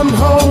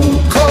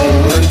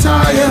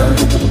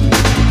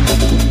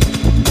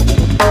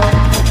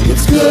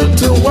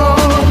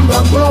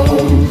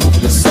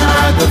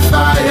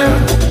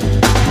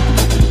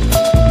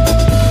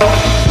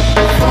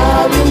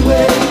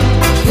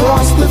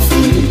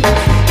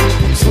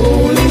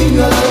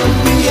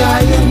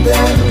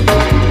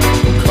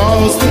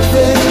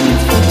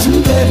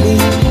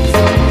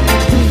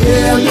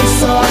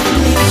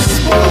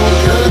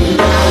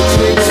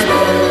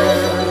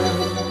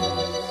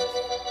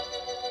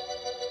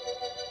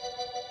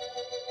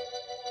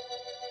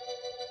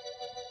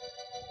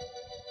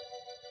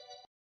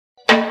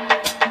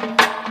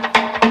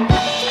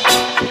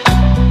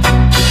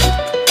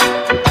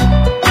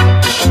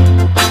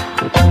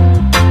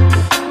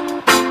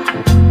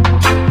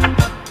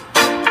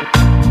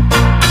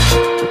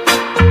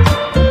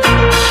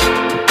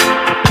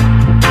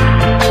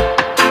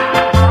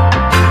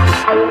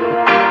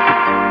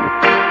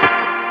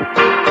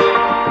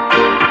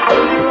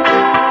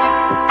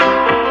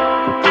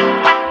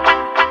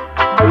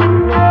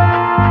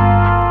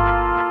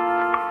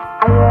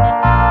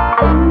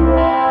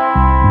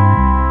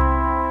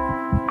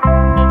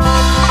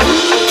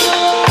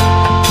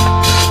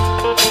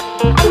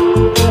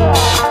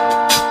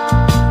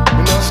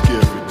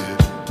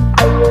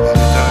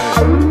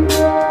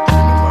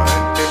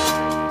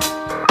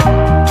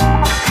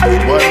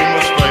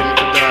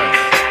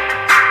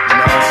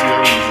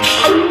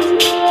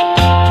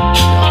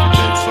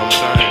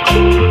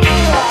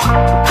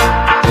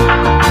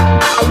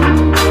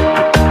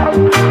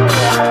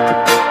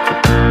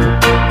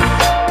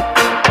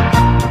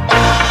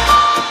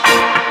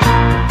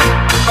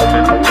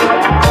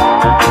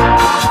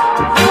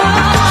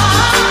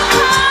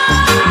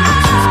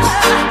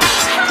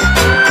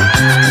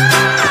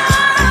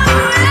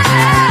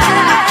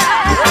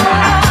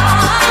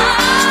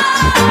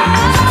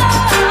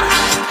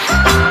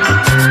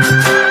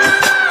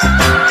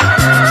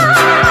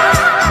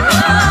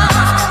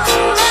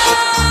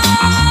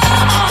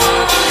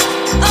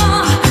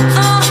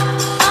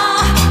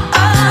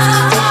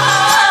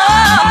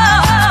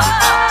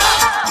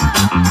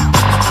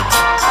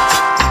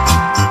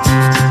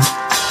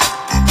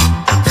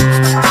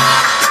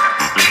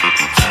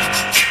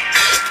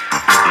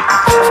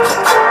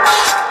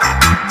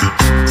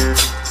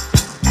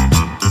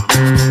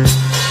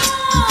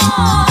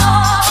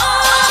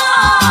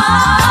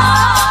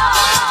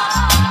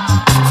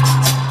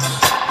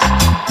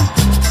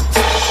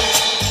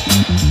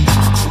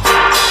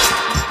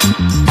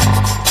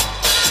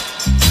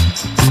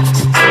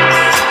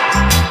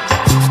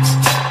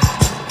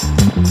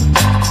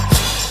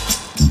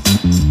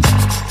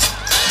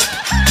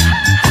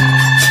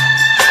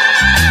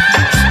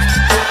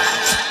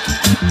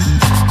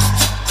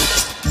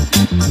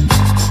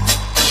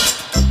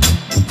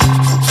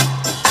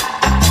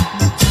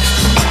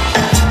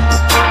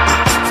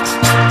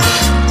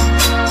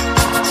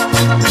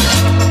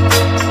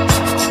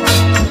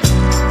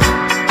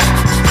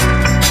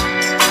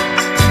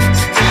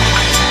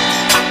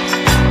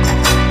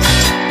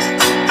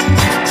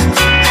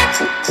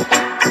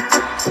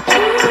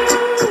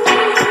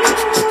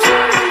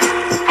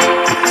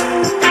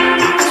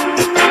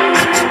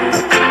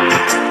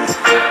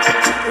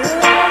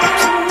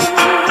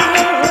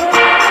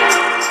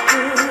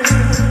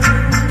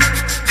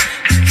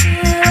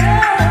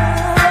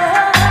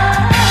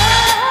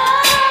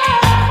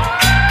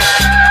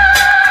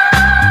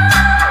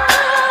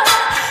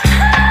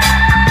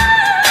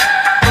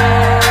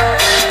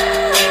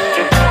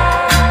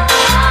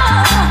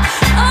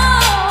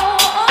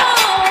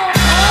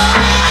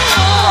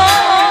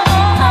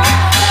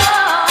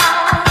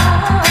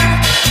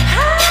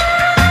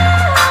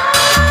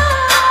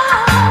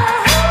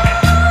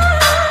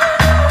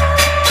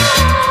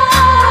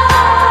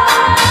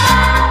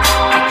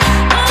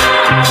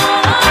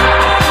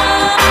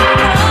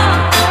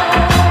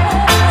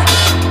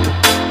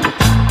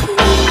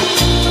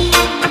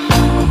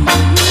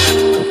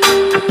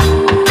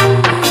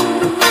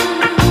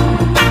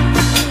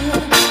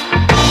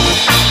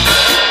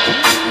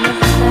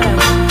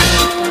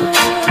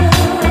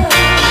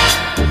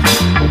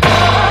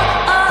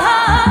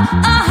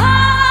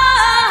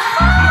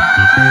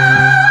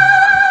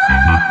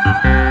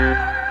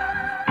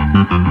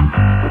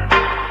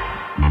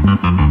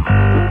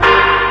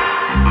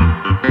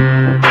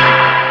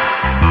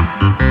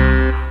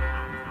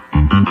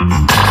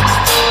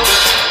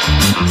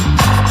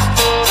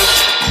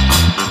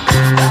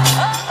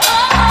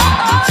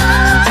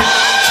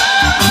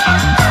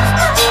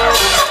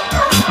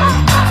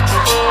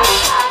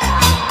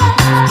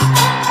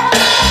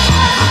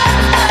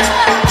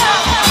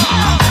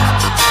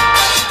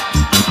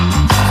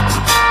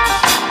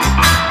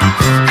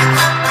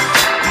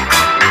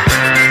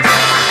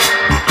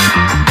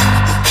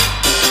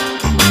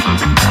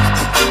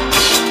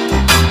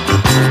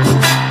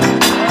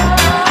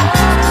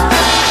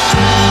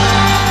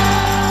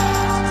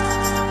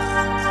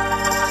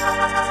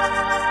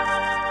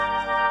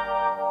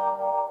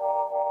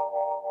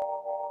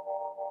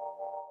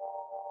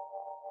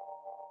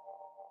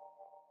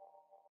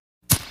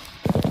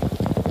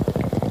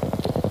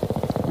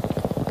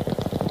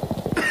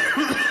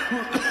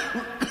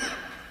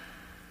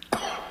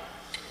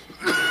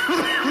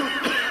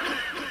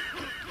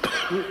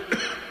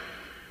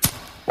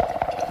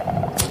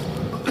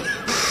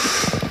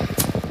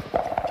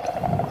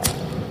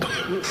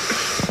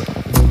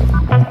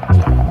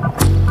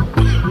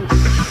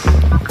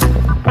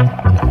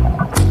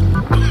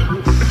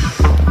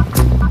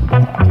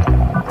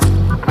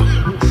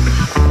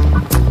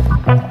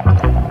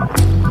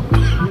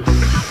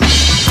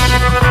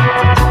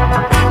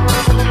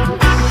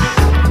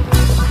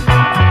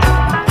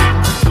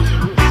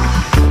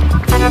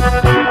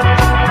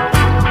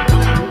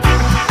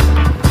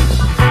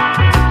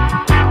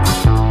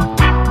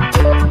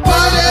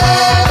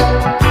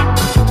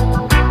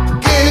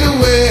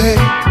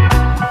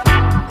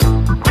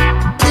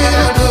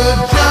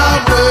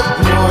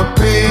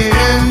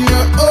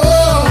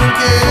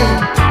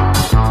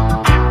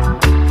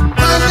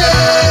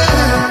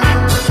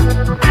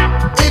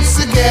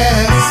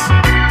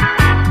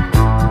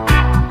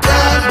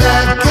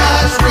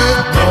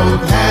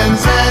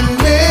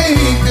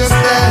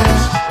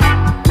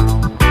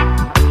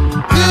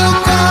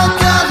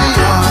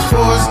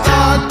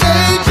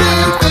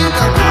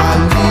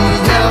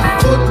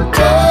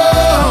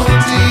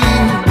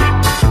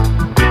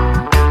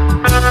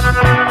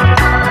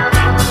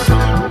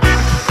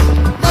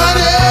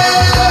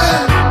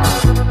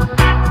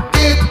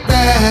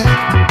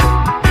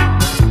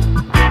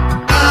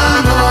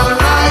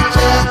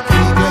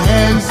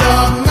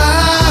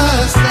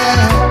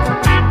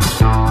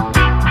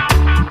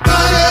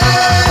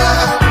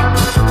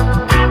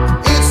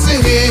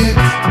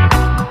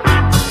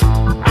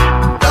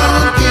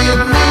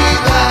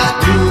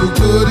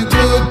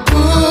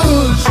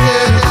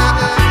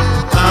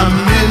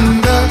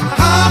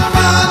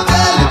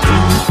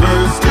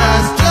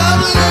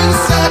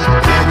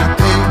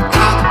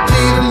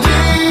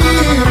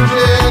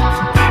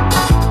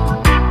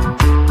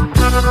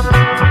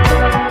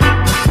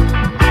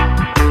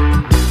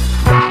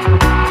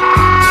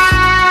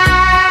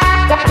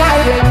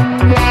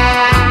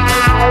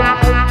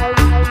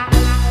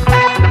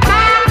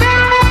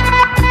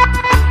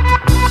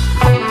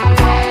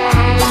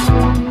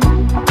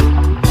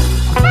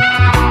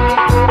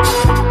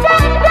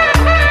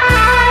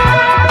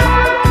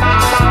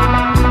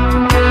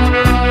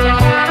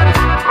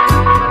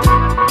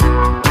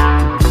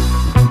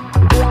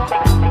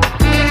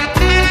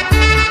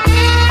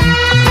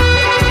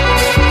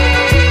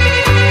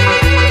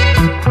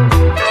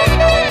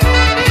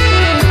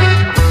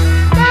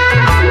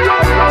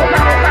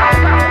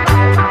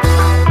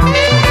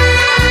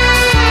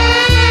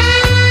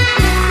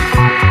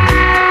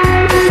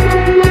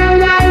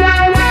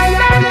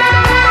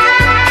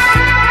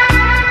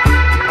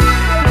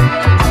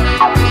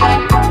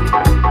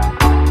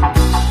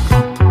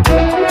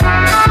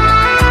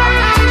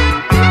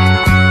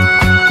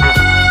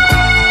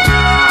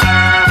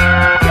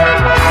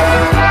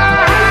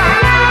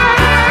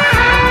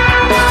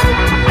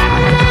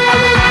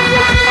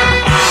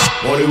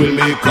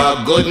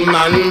good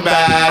man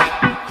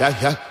bad. Yeah,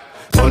 yeah.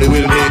 Money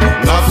will make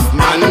enough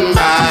man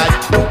mad.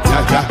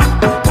 Yeah,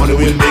 yeah. Money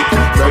will make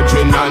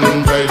virgin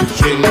and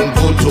virgin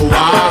go to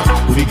war.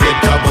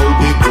 Forget about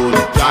the good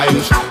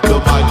times.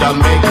 Nobody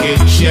make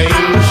it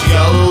change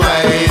your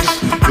ways.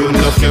 You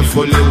know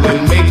carefully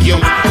will make you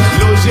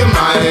lose your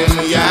mind.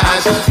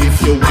 Yes, if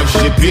you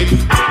worship it,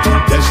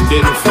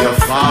 destined for your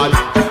fall.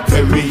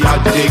 Very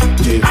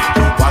addictive.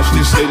 Watch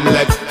the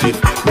selective.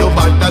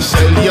 Nobody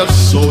sell your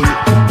soul,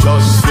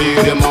 just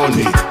for the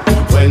money.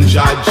 When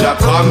Jaja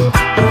come,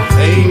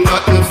 ain't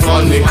nothing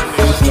funny.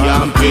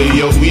 Can't pay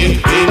your way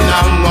in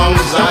among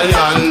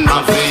Zion.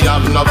 If you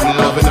have enough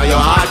love in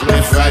your heart,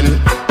 my friend.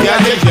 Yeah,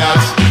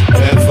 yes.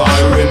 Never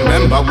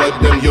remember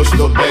when them used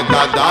to beg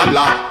a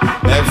dollar.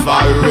 Never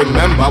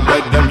remember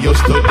when them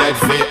used to dead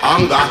for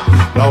hunger.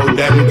 Now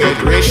them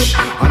get rich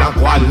and a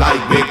quad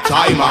like big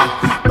timer.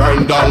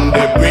 Burn down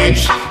the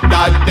bridge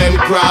that them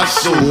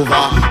cross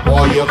over.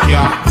 Or you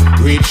can't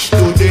reach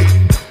today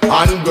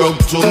and broke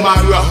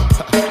tomorrow.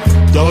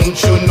 Don't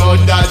you know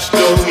that's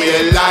the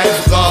way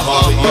life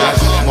goes? Yes,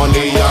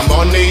 money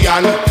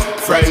and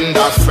friend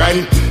a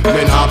friend.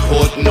 Me not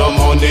put no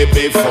money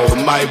before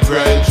my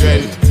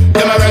brethren.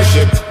 Them a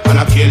worship and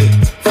a kill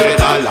for the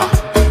dollar.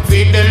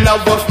 Feed the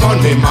love of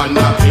money, man,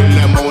 a kill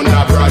them on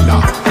a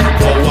brother.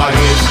 Power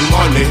is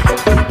money,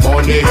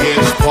 money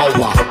is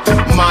power.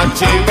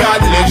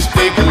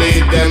 Materialistically,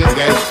 them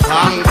get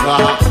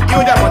conquer. You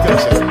that what you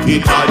say?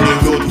 It are the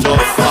root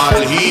of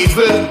all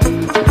evil.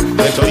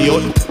 Let a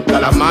youth,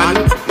 tell a man,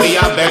 me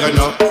a beggar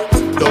no.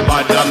 Don't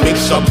bother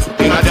mix up,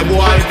 you know the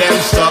boy them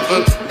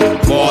something.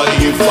 Boy,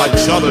 if for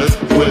trouble,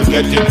 we'll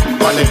get it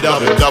on the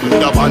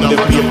double on the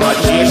paper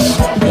chase.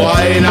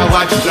 Boy, now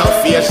watch no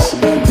face.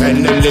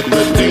 And the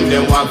little thing they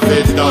want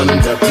fit on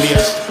the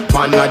place.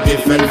 Man a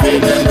different way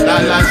them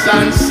dollars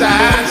and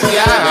cents,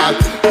 yeah.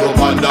 Don't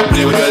bother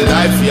play with your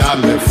life, yeah,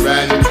 my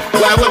friend.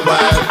 Why?